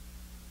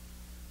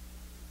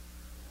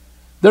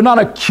 They're not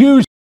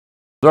accusing.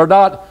 They're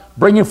not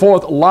bringing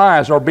forth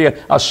lies or being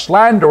a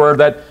slanderer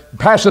that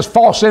passes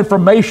false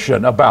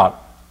information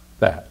about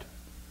that.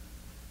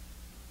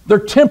 They're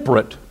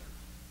temperate.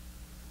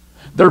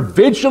 They're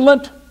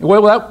vigilant.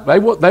 Well,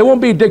 they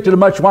won't be addicted to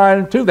much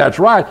wine too, that's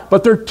right.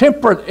 But they're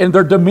temperate in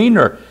their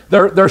demeanor.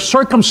 They're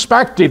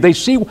circumspective. They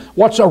see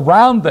what's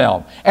around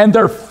them. And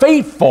they're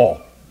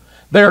faithful.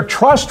 They're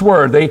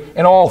trustworthy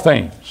in all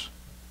things.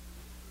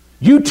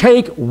 You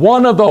take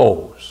one of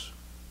those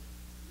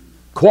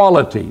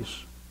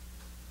qualities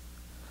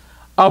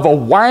of a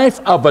wife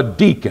of a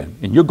deacon,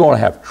 and you're going to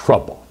have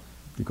trouble.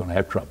 You're going to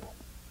have trouble.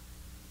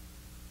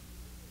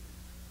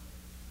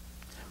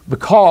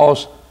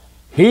 Because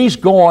he's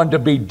going to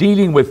be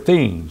dealing with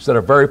things that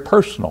are very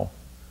personal.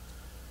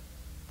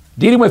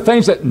 Dealing with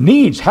things that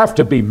needs have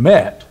to be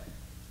met.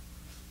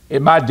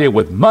 It might deal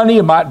with money,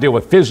 it might deal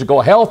with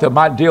physical health, it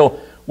might deal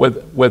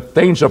with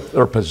things of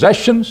their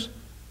possessions,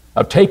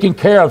 of taking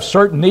care of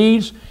certain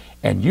needs,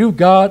 and you've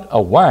got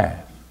a wife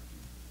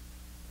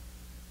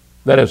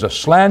that is a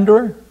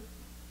slanderer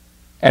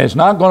and is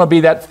not going to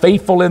be that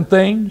faithful in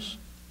things.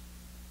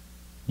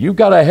 You've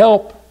got a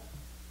help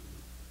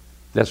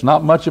that's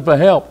not much of a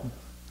help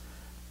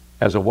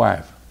as a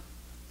wife,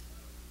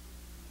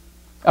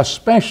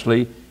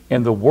 especially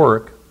in the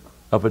work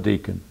of a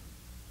deacon.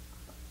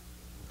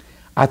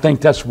 I think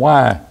that's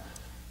why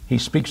he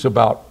speaks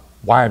about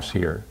wives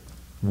here,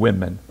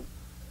 women.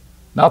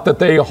 Not that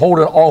they hold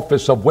an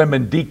office of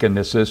women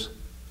deaconesses.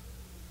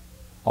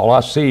 All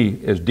I see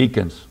is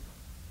deacons,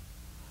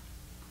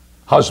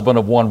 husband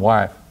of one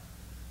wife.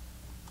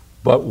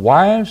 But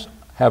wives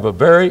have a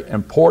very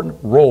important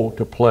role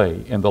to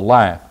play in the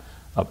life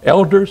of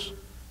elders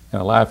and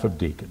the life of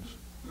deacons.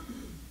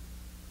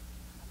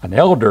 An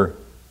elder,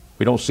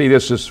 we don't see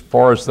this as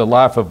far as the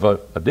life of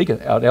a deacon.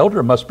 An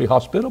elder must be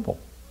hospitable.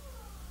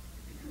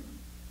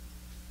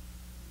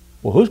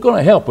 Well, who's going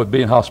to help with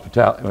being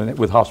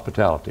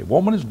hospitality? A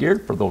woman is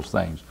geared for those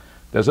things.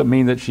 Doesn't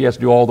mean that she has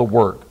to do all the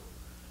work.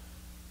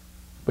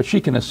 but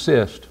she can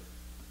assist.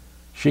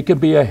 She can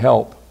be a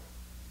help.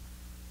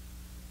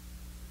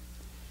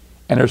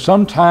 And there's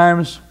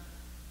sometimes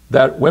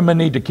that women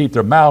need to keep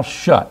their mouths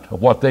shut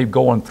of what they've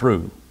gone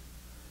through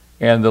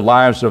in the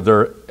lives of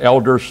their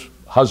elders,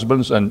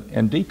 husbands,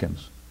 and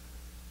deacons,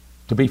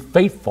 to be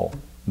faithful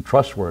and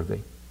trustworthy.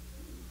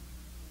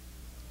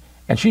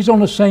 And she's on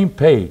the same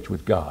page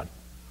with God.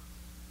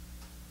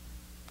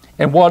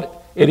 And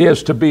what it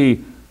is to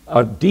be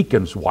a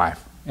deacon's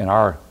wife in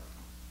our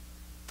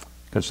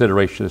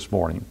consideration this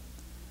morning.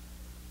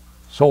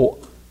 So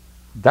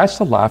that's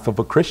the life of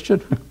a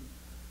Christian.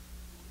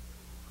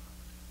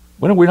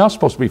 When are we not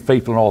supposed to be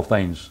faithful in all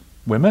things?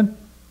 Women?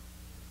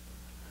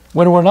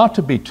 When we're not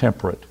to be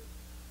temperate?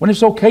 When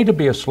it's okay to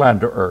be a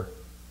slanderer?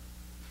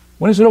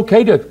 When is it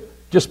okay to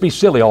just be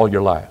silly all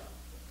your life?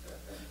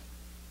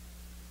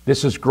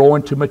 This is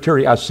growing to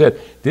maturity. I said,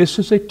 this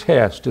is a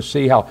test to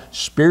see how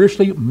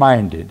spiritually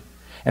minded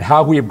and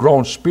how we have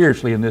grown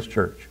spiritually in this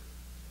church.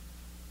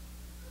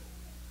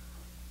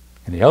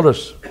 And the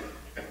elders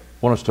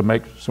want us to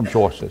make some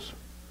choices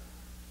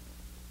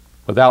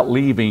without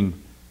leaving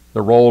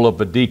the role of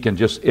the deacon,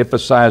 just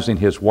emphasizing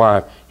his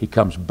wife. He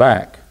comes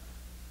back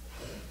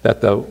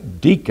that the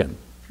deacon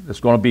that's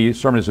going to be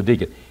serving as a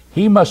deacon,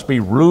 he must be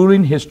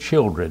ruling his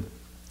children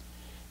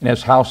and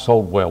his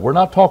household well. We're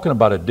not talking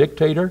about a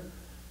dictator,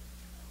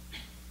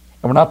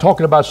 and we're not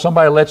talking about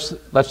somebody who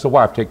lets the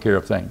wife take care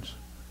of things.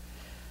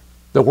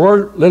 The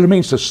word literally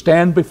means to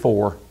stand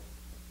before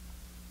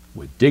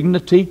with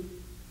dignity,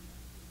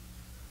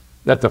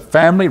 that the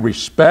family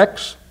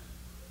respects,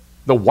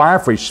 the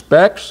wife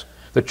respects,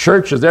 the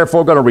church is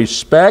therefore going to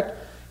respect.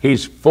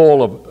 He's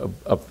full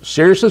of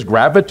seriousness,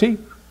 gravity.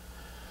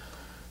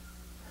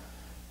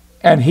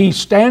 And he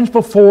stands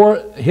before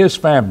his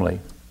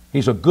family.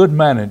 He's a good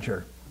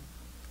manager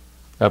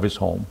of his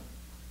home.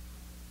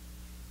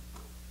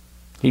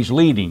 He's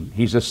leading,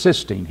 he's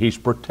assisting, he's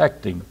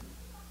protecting.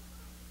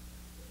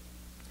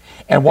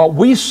 And what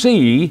we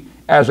see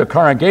as a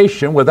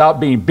congregation, without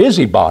being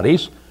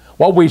busybodies,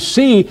 what we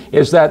see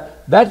is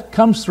that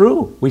comes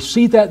through. We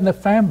see that in the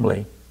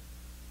family.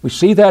 We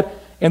see that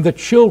in the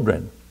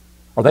children.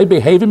 Are they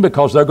behaving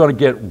because they're going to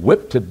get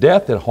whipped to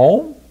death at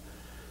home?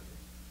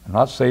 I'm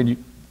not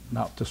saying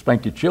not to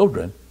spank your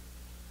children.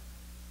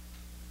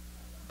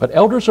 But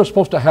elders are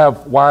supposed to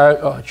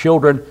have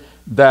children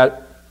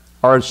that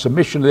are in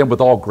submission to them with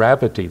all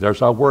gravity.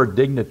 There's our word,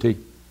 dignity.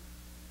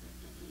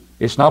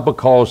 It's not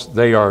because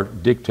they are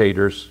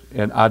dictators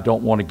and I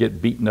don't want to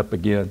get beaten up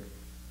again.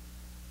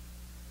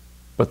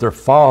 But they're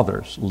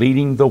fathers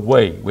leading the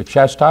way with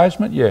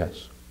chastisement,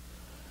 yes,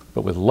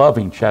 but with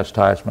loving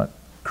chastisement,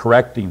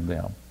 correcting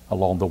them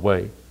along the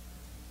way.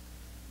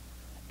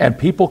 And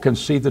people can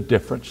see the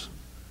difference.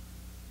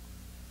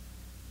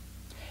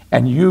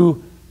 And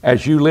you,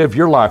 as you live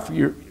your life,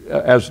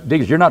 as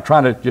deacons, you're not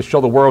trying to just show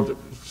the world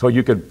so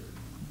you can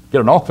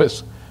get an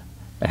office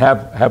and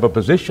have a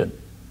position.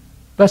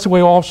 That's the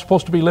way we're all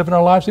supposed to be living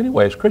our lives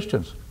anyway as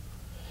Christians.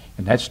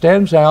 And that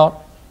stands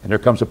out, and there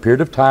comes a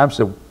period of time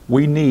that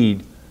we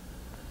need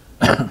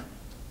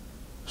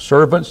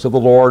servants of the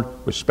Lord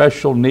with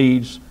special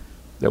needs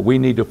that we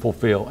need to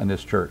fulfill in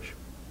this church.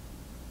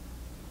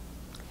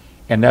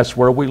 And that's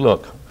where we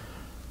look.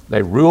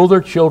 They rule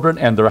their children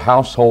and their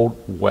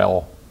household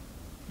well,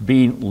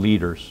 being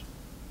leaders.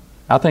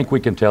 I think we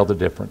can tell the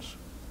difference.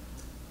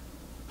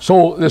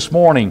 So this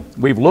morning,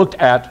 we've looked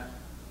at,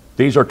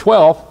 these are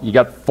 12. You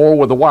got 4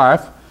 with the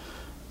wife.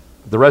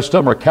 The rest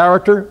of them are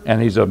character,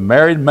 and he's a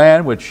married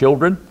man with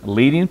children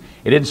leading.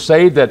 It didn't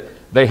say that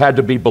they had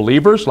to be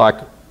believers like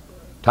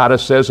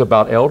Titus says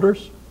about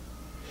elders.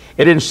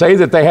 It didn't say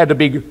that they had to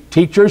be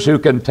teachers who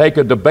can take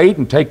a debate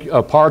and take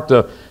apart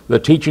the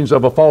teachings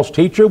of a false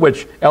teacher,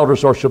 which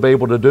elders are should be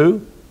able to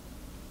do.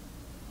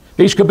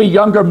 These could be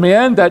younger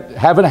men that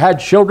haven't had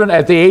children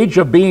at the age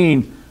of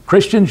being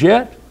Christians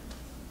yet.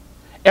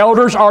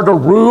 Elders are to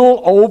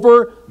rule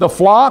over the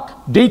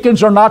flock.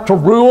 Deacons are not to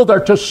rule,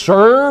 they're to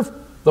serve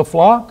the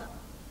flock.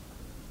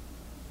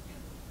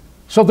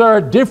 So there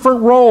are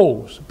different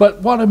roles.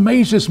 But what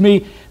amazes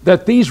me,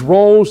 that these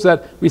roles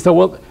that we thought,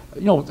 well,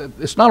 you know,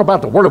 it's not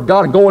about the Word of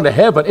God and going to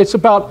heaven. It's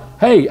about,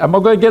 hey, am I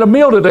going to get a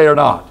meal today or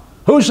not?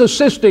 Who's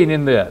assisting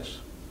in this?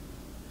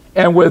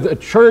 And with a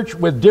church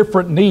with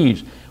different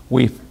needs,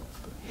 we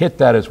hit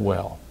that as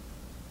well.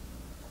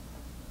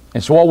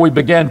 And so what we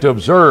began to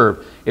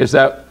observe is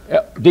that,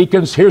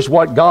 deacons, here's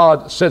what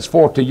God sets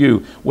forth to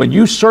you. When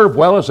you serve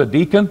well as a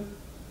deacon,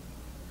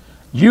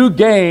 you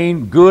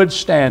gain good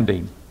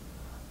standing.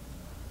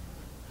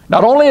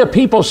 Not only have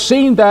people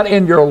seen that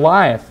in your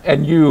life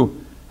and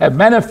you have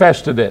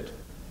manifested it,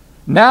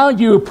 now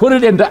you put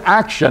it into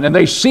action and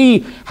they see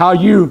how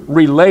you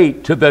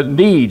relate to the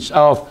needs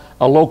of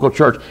a local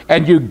church,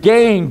 and you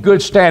gain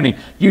good standing.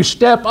 You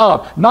step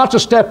up, not to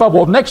step up,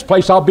 well, next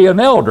place I'll be an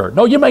elder.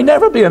 No, you may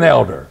never be an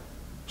elder.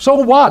 So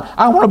what?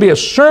 I want to be a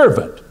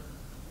servant.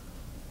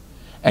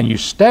 And you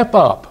step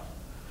up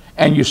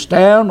and you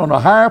stand on a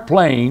higher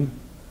plane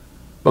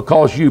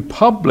because you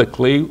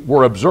publicly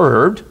were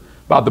observed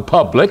by the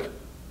public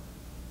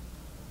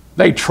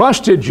They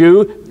trusted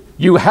you.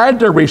 You had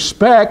their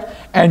respect,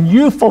 and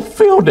you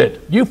fulfilled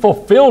it. You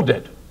fulfilled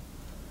it.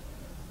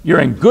 You're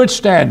in good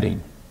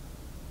standing.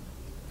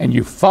 And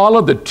you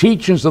follow the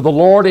teachings of the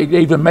Lord. It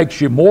even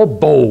makes you more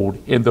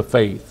bold in the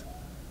faith.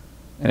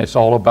 And it's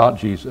all about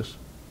Jesus.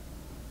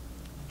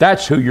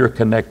 That's who you're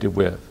connected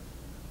with.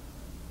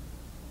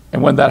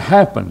 And when that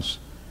happens,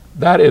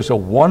 that is a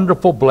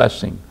wonderful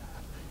blessing.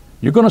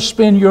 You're going to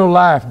spend your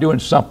life doing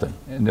something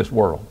in this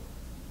world.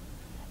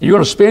 You're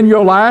going to spend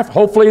your life,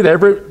 hopefully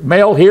every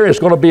male here is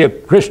going to be a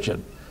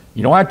Christian.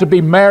 You don't have to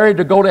be married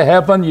to go to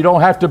heaven. You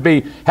don't have to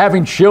be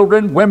having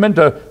children, women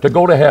to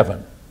go to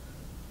heaven.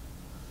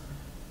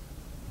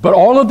 But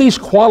all of these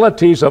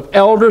qualities of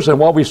elders and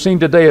what we've seen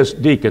today as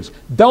deacons,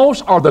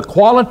 those are the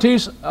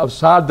qualities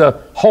outside the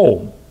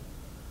home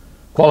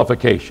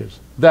qualifications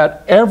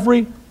that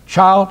every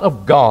child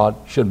of God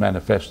should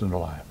manifest in their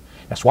life.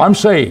 That's why I'm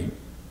saying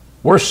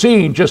we're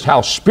seeing just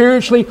how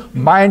spiritually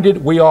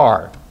minded we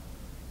are.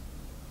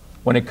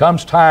 When it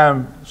comes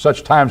time,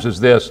 such times as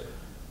this,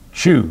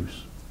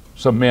 choose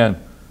some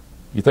men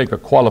you think are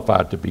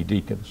qualified to be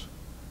deacons.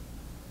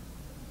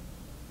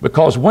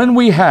 Because when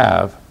we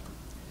have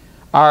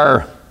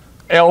our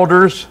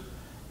elders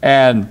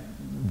and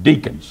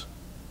deacons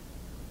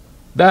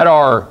that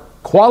are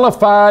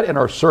qualified and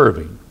are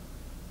serving,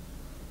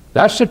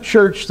 that's the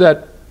church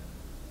that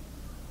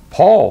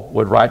Paul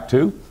would write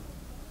to.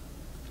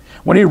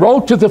 When he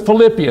wrote to the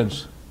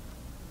Philippians,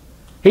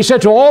 he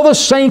said, to all the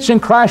saints in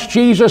Christ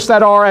Jesus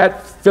that are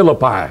at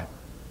Philippi.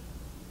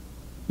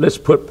 Let's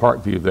put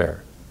Parkview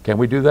there. Can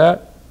we do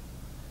that?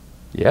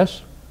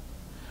 Yes.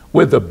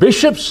 With the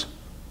bishops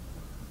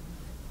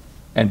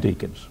and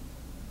deacons.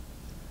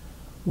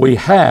 We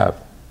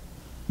have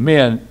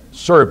men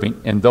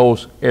serving in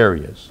those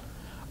areas.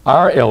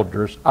 Our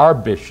elders, our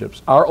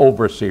bishops, our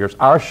overseers,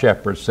 our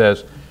shepherds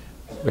says,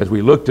 as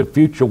we look to the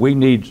future, we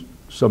need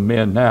some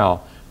men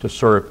now to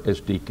serve as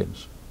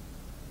deacons.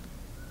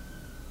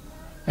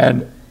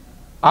 And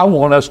I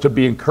want us to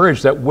be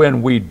encouraged that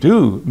when we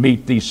do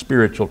meet these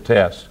spiritual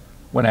tests,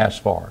 when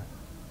asked for,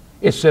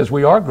 it says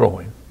we are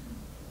growing,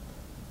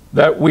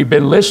 that we've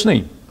been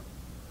listening,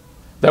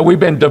 that we've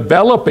been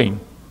developing,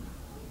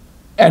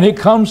 and it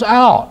comes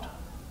out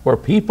where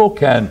people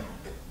can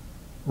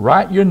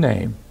write your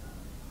name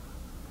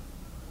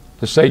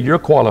to say you're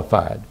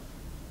qualified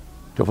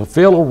to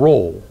fulfill a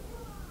role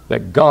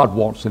that God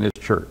wants in His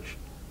church.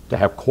 To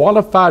have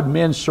qualified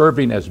men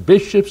serving as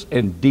bishops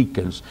and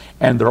deacons,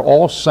 and they're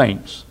all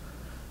saints,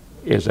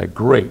 is a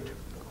great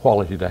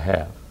quality to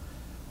have.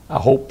 I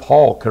hope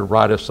Paul could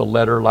write us a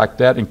letter like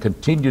that and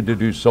continue to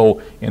do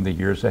so in the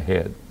years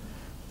ahead.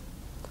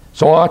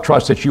 So I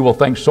trust that you will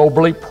think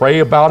soberly, pray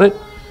about it,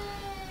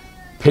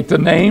 pick the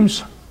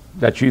names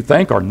that you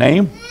think are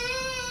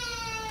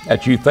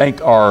that you think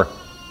are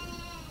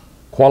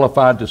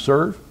qualified to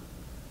serve,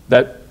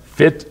 that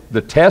fit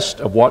the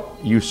test of what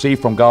you see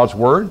from God's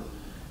Word.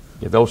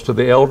 Give those to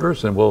the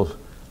elders and we'll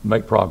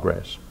make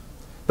progress.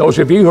 Those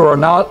of you who are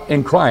not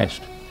in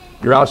Christ,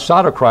 you're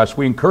outside of Christ,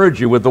 we encourage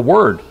you with the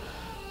Word.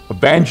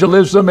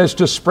 Evangelism is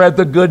to spread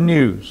the good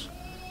news,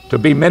 to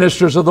be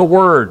ministers of the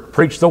Word,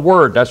 preach the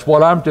Word. That's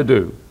what I'm to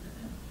do.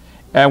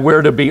 And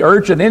we're to be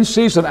urgent in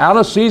season, out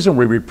of season.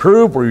 We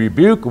reprove, we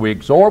rebuke, we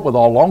exhort with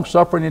all long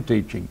suffering and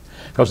teaching.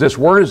 Because this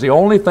Word is the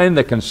only thing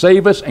that can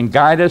save us and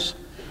guide us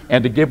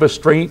and to give us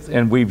strength,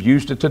 and we've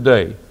used it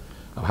today,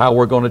 of how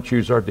we're going to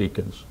choose our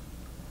deacons.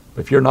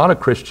 If you're not a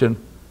Christian,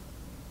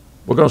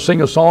 we're going to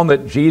sing a song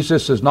that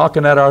Jesus is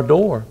knocking at our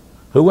door.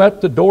 Who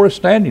at the door is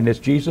standing? It's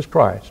Jesus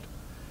Christ.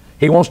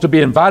 He wants to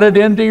be invited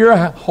into your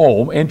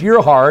home, into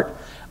your heart,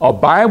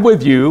 abide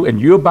with you, and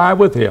you abide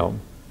with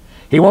Him.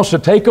 He wants to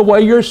take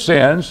away your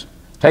sins,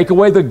 take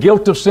away the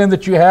guilt of sin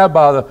that you have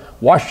by the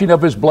washing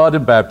of His blood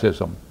in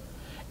baptism,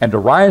 and to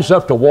rise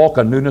up to walk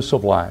a newness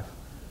of life,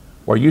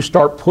 where you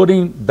start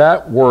putting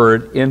that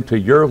Word into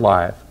your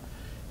life.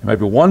 And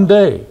maybe one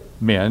day,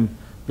 men,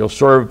 you'll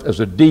serve as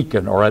a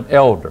deacon or an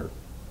elder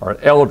or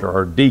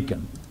a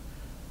deacon.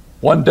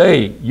 One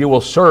day you will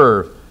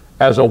serve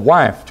as a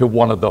wife to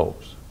one of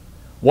those.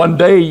 One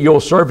day you'll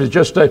serve as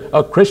just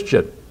a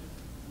Christian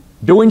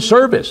doing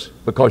service,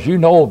 because you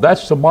know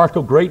that's the mark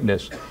of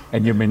greatness,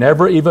 and you may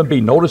never even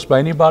be noticed by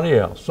anybody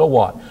else. So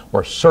what?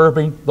 We're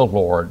serving the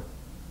Lord.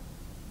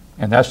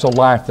 And that's the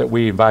life that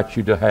we invite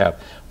you to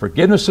have.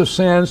 Forgiveness of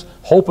sins,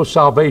 hope of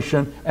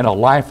salvation, and a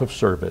life of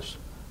service.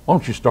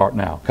 Won't you start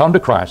now? Come to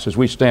Christ as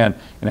we stand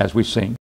and as we sing.